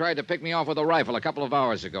 someone tried to pick me off with a rifle a couple of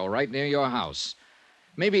hours ago, right near your house.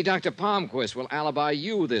 Maybe Dr. Palmquist will alibi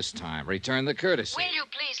you this time. Return the courtesy. Will you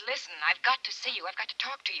please listen? I've got to see you. I've got to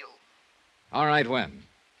talk to you. All right, when?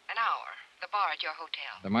 An hour. The bar at your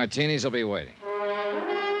hotel. The martinis will be waiting.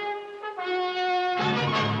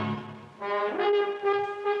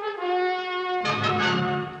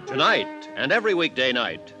 Tonight and every weekday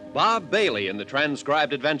night, Bob Bailey in the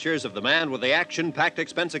transcribed adventures of the man with the action-packed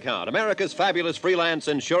expense account, America's fabulous freelance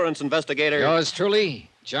insurance investigator. Yours truly,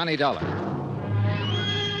 Johnny Dollar.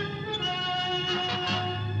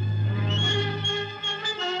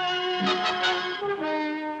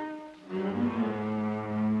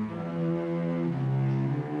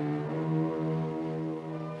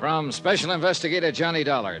 From Special Investigator Johnny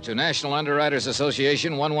Dollar to National Underwriters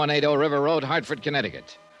Association, 1180 River Road, Hartford,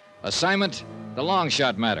 Connecticut. Assignment, the long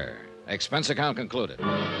shot matter. Expense account concluded.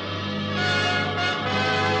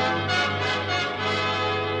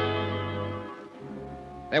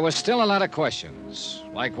 There was still a lot of questions,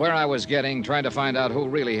 like where I was getting, trying to find out who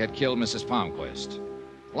really had killed Mrs. Palmquist.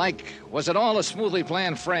 Like, was it all a smoothly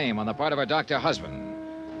planned frame on the part of her doctor husband?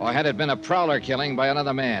 Or had it been a prowler killing by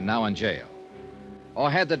another man now in jail? Or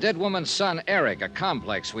had the dead woman's son, Eric, a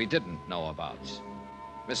complex we didn't know about?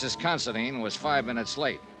 Mrs. Considine was 5 minutes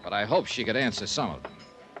late, but I hoped she could answer some of them.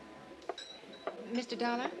 Mr.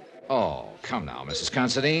 Dollar? Oh, come now, Mrs.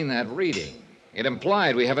 Considine, that reading. It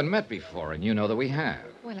implied we haven't met before, and you know that we have.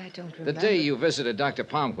 Well, I don't remember. The day you visited Dr.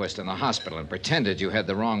 Palmquist in the hospital and pretended you had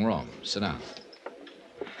the wrong room. Sit down.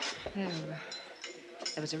 Oh,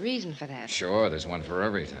 there was a reason for that. Sure, there's one for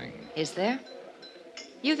everything. Is there?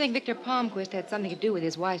 You think Victor Palmquist had something to do with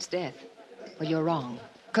his wife's death? Well, you're wrong.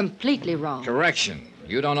 Completely wrong. Correction.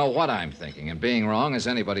 You don't know what I'm thinking, and being wrong is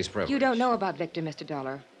anybody's privilege. You don't know about Victor, Mr.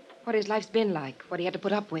 Dollar. What his life's been like, what he had to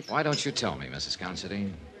put up with. Why don't you tell me, Mrs.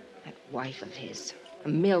 Considine? That wife of his. A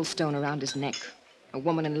millstone around his neck. A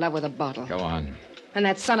woman in love with a bottle. Go on. And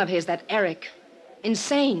that son of his, that Eric.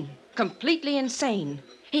 Insane. Completely insane.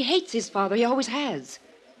 He hates his father. He always has.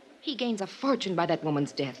 He gains a fortune by that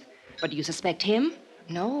woman's death. But do you suspect him?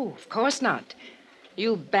 No, of course not.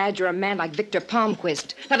 You badger a man like Victor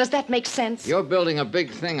Palmquist. Now, does that make sense? You're building a big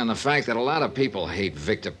thing on the fact that a lot of people hate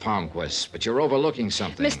Victor Palmquist, but you're overlooking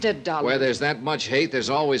something. Mr. Dollar. Where there's that much hate, there's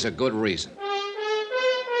always a good reason.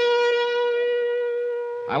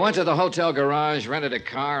 I went to the hotel garage, rented a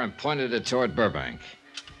car, and pointed it toward Burbank.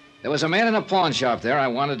 There was a man in a pawn shop there I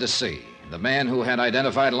wanted to see. The man who had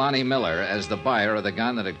identified Lonnie Miller as the buyer of the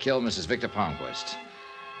gun that had killed Mrs. Victor Palmquist.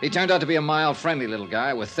 He turned out to be a mild, friendly little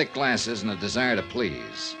guy with thick glasses and a desire to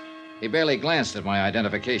please. He barely glanced at my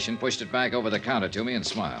identification, pushed it back over the counter to me, and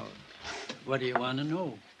smiled. What do you want to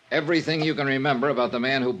know? Everything you can remember about the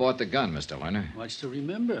man who bought the gun, Mr. Lerner. What's to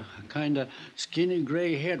remember? A kind of skinny,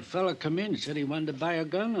 gray-haired fella come in, said he wanted to buy a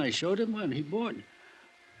gun. I showed him one. He bought.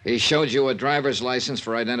 He showed you a driver's license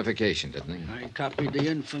for identification, didn't he? I copied the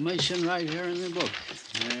information right here in the book.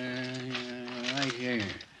 Right here.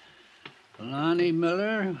 Lonnie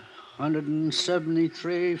Miller,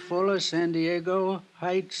 173, Fuller, San Diego,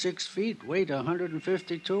 height 6 feet, weight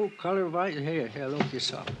 152, color white. Here, look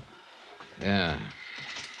this up. Yeah.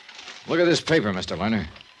 Look at this paper, Mr. Lerner.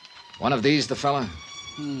 One of these the fella?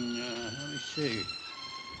 Let me see.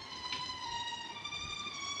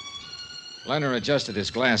 Lerner adjusted his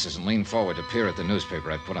glasses and leaned forward to peer at the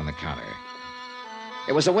newspaper I'd put on the counter.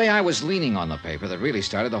 It was the way I was leaning on the paper that really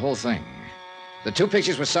started the whole thing. The two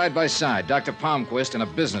pictures were side by side, Dr. Palmquist in a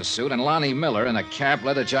business suit and Lonnie Miller in a cap,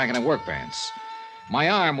 leather jacket, and work pants. My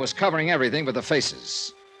arm was covering everything but the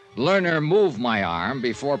faces. Lerner moved my arm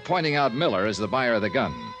before pointing out Miller as the buyer of the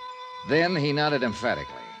gun. Then he nodded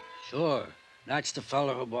emphatically. Sure. That's the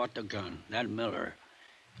fellow who bought the gun, that Miller.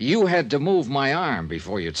 You had to move my arm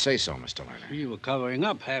before you'd say so, Mr. Lerner. You were covering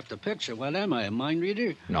up half the picture. What am I, a mind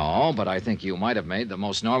reader? No, but I think you might have made the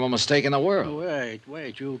most normal mistake in the world.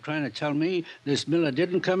 Wait. You trying to tell me this Miller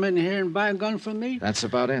didn't come in here and buy a gun from me? That's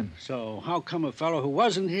about it. So how come a fellow who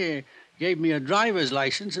wasn't here gave me a driver's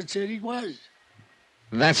license and said he was?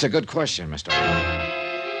 That's a good question, Mr. Lerner.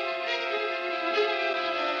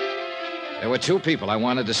 There were two people I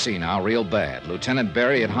wanted to see now real bad. Lieutenant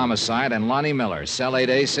Berry at homicide and Lonnie Miller, cell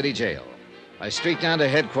 8A, city jail. I streaked down to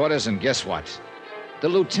headquarters, and guess what? The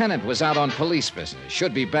lieutenant was out on police business.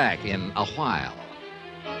 Should be back in a while.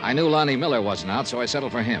 I knew Lonnie Miller wasn't out, so I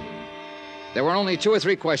settled for him. There were only 2 or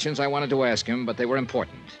 3 questions I wanted to ask him, but they were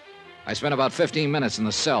important. I spent about 15 minutes in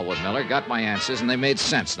the cell with Miller, got my answers, and they made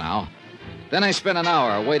sense now. Then I spent an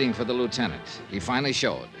hour waiting for the lieutenant. He finally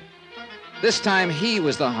showed. This time, he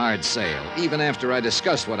was the hard sale, even after I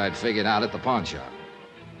discussed what I'd figured out at the pawn shop.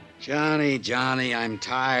 Johnny, I'm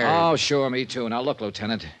tired. Oh, sure, me too. Now, look,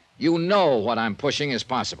 Lieutenant, you know what I'm pushing is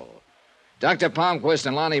possible. Dr. Palmquist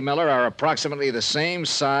and Lonnie Miller are approximately the same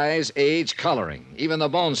size, age, coloring. Even the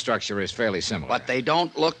bone structure is fairly similar. But they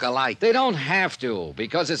don't look alike. They don't have to,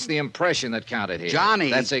 because it's the impression that counted here. Johnny!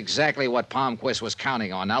 That's exactly what Palmquist was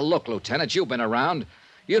counting on. Now, look, Lieutenant, you've been around.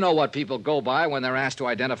 You know what people go by when they're asked to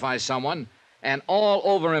identify someone. An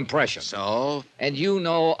all-over impression. So? And you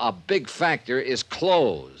know a big factor is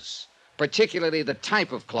clothes, particularly the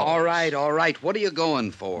type of clothes. All right. What are you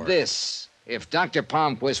going for? This. If Dr.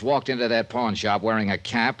 Palmquist walked into that pawn shop wearing a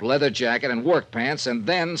cap, leather jacket, and work pants, and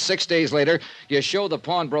then, 6 days later, you show the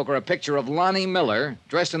pawnbroker a picture of Lonnie Miller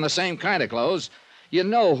dressed in the same kind of clothes, you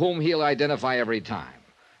know whom he'll identify every time.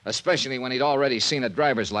 Especially when he'd already seen a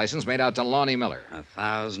driver's license made out to Lonnie Miller.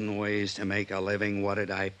 1,000 ways to make a living. What did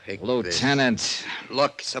I pick? Lieutenant. This?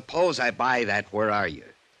 Look, suppose I buy that. Where are you?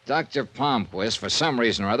 Dr. Palmquist, for some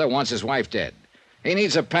reason or other, wants his wife dead. He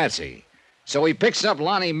needs a patsy. So he picks up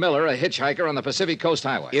Lonnie Miller, a hitchhiker on the Pacific Coast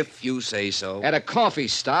Highway. If you say so. At a coffee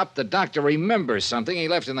stop, the doctor remembers something he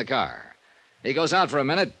left in the car. He goes out for a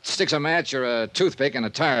minute, sticks a match or a toothpick in a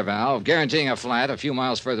tire valve, guaranteeing a flat a few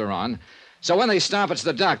miles further on. So when they stop, it's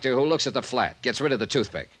the doctor who looks at the flat, gets rid of the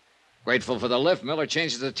toothpick. Grateful for the lift, Miller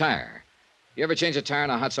changes the tire. You ever change a tire on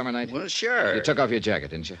a hot summer night? Well, sure. You took off your jacket,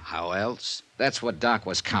 didn't you? How else? That's what Doc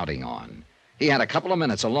was counting on. He had a couple of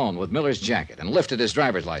minutes alone with Miller's jacket and lifted his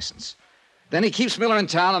driver's license. Then he keeps Miller in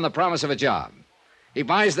town on the promise of a job. He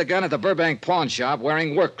buys the gun at the Burbank pawn shop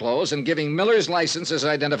wearing work clothes and giving Miller's license as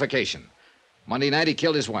identification. Monday night, he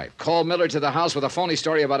killed his wife, called Miller to the house with a phony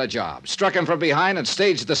story about a job, struck him from behind, and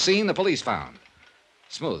staged the scene the police found.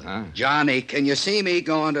 Smooth, huh? Johnny, can you see me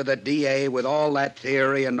going to the DA with all that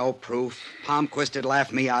theory and no proof? Palmquist would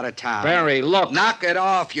laugh me out of town. Barry, look. Knock it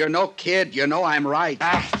off. You're no kid. You know I'm right.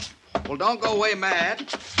 Well, don't go away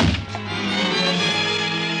mad.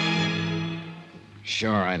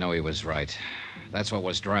 Sure, I know he was right. That's what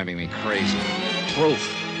was driving me crazy. Proof.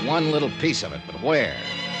 One little piece of it, but where?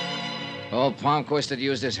 Old Palmquist had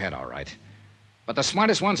used his head all right. But the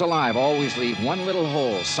smartest ones alive always leave one little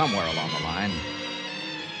hole somewhere along the line.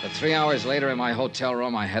 But 3 hours later in my hotel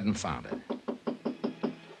room, I hadn't found it.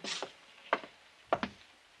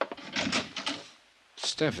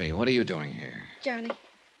 Steffi, what are you doing here? Johnny,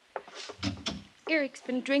 Eric's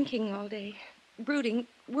been drinking all day, brooding,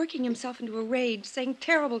 working himself into a rage, saying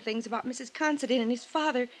terrible things about Mrs. Considine and his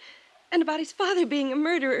father, and about his father being a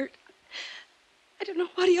murderer. I don't know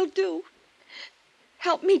what he'll do.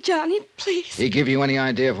 Help me, Johnny, please. He give you any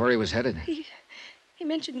idea of where he was headed? He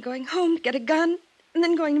mentioned going home to get a gun and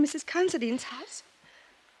then going to Mrs. Considine's house.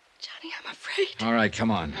 Johnny, I'm afraid. All right,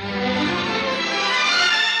 come on.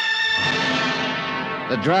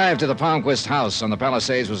 The drive to the Palmquist house on the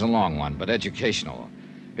Palisades was a long one, but educational.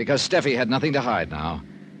 Because Steffi had nothing to hide now.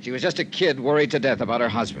 She was just a kid worried to death about her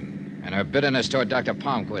husband, and her bitterness toward Dr.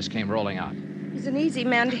 Palmquist came rolling out. He's an easy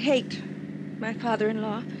man to hate, my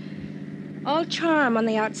father-in-law. All charm on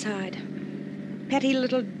the outside. Petty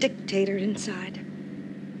little dictator inside.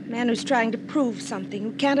 A man who's trying to prove something,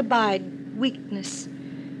 who can't abide weakness.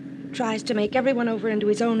 Who tries to make everyone over into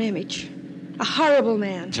his own image. A horrible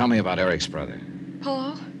man. Tell me about Eric's brother.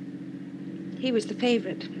 Paul. He was the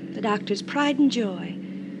favorite, the doctor's pride and joy.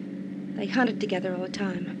 They hunted together all the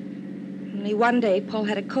time. Only one day, Paul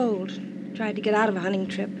had a cold, tried to get out of a hunting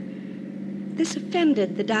trip. This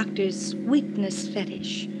offended the doctor's weakness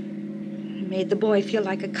fetish. It made the boy feel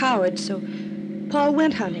like a coward, so Paul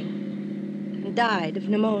went hunting and died of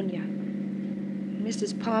pneumonia.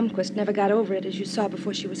 Mrs. Palmquist never got over it, as you saw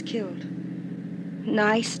before she was killed.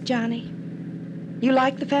 Nice, Johnny? You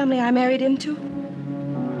like the family I married into?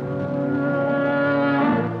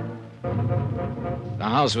 The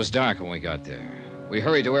house was dark when we got there. We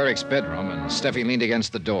hurried to Eric's bedroom, and Steffi leaned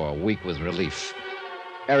against the door, weak with relief.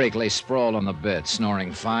 Eric lay sprawled on the bed,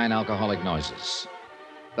 snoring fine alcoholic noises.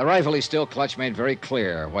 The rifle he still clutched made very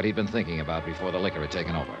clear what he'd been thinking about before the liquor had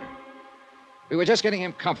taken over. We were just getting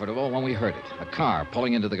him comfortable when we heard it, a car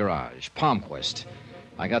pulling into the garage. Palmquist.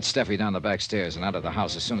 I got Steffi down the back stairs and out of the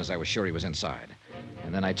house as soon as I was sure he was inside.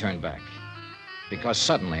 And then I turned back. Because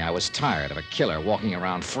suddenly I was tired of a killer walking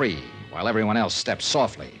around free while everyone else stepped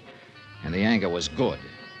softly. And the anger was good,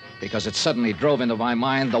 because it suddenly drove into my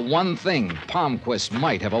mind the one thing Palmquist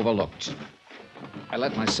might have overlooked. I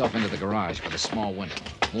let myself into the garage by the small window,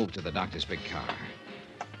 moved to the doctor's big car.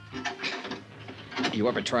 You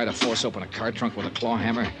ever try to force open a car trunk with a claw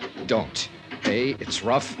hammer? Don't. A, it's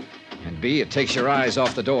rough, and B, it takes your eyes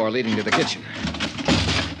off the door leading to the kitchen.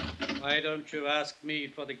 Why don't you ask me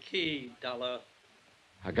for the key, Dollar?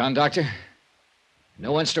 A gun, Doctor?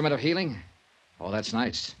 No instrument of healing? Oh, that's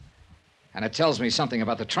nice. And it tells me something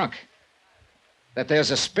about the trunk. That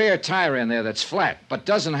there's a spare tire in there that's flat, but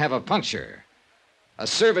doesn't have a puncture. A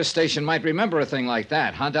service station might remember a thing like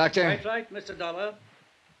that, huh, Doctor? Right, Mr. Dollar.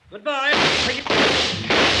 Goodbye.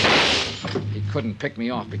 He couldn't pick me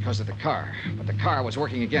off because of the car, but the car was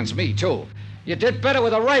working against me, too. You did better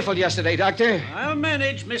with a rifle yesterday, Doctor. I'll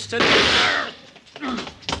manage, Mr. Dollar.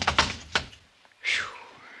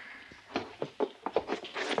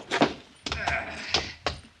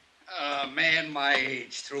 A man my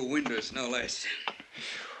age through windows, no less.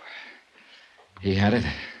 He had it?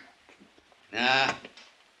 Nah,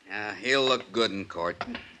 he'll look good in court.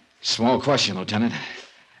 Small question, Lieutenant.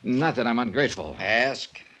 Not that I'm ungrateful.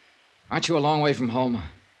 Ask. Aren't you a long way from home?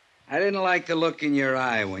 I didn't like the look in your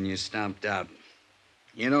eye when you stomped out.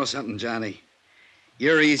 You know something, Johnny?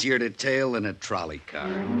 You're easier to tail than a trolley car.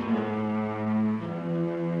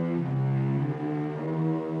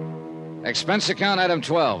 Expense account item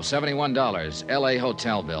 12, $71. L.A.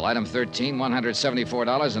 hotel bill. Item 13,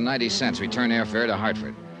 $174.90. Return airfare to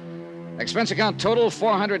Hartford. Expense account total,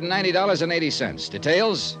 $490.80.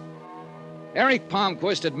 Details? Eric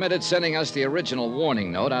Palmquist admitted sending us the original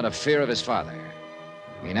warning note out of fear of his father.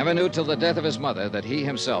 He never knew till the death of his mother that he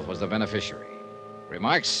himself was the beneficiary.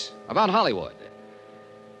 Remarks about Hollywood.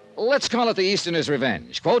 Let's call it the Easterner's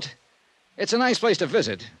Revenge. Quote, it's a nice place to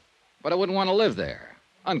visit, but I wouldn't want to live there.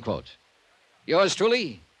 Unquote. Yours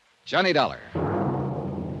truly, Johnny Dollar.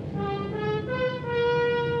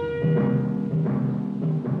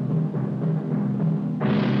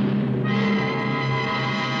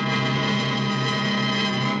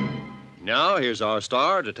 Now, here's our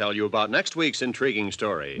star to tell you about next week's intriguing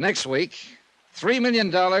story. Next week, $3 million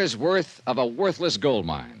worth of a worthless gold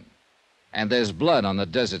mine. And there's blood on the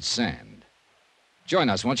desert sand. Join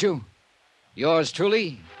us, won't you? Yours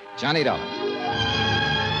truly, Johnny Dollar.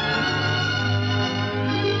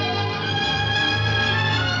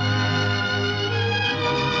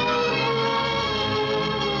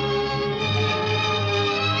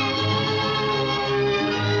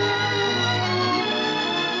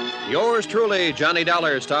 Yours Yours truly, Johnny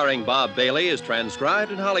Dollar, starring Bob Bailey, is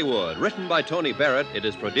transcribed in Hollywood. Written by Tony Barrett, it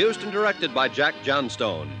is produced and directed by Jack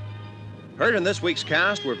Johnstone. Heard in this week's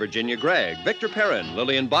cast were Virginia Gregg, Victor Perrin,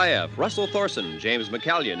 Lillian Baeff, Russell Thorson, James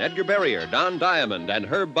McCallion, Edgar Barrier, Don Diamond, and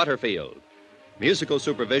Herb Butterfield. Musical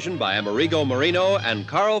supervision by Amerigo Marino and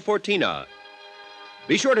Carl Fortina.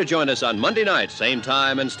 Be sure to join us on Monday night, same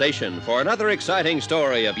time and station, for another exciting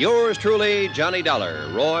story of yours truly, Johnny Dollar.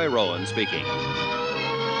 Roy Rowan speaking.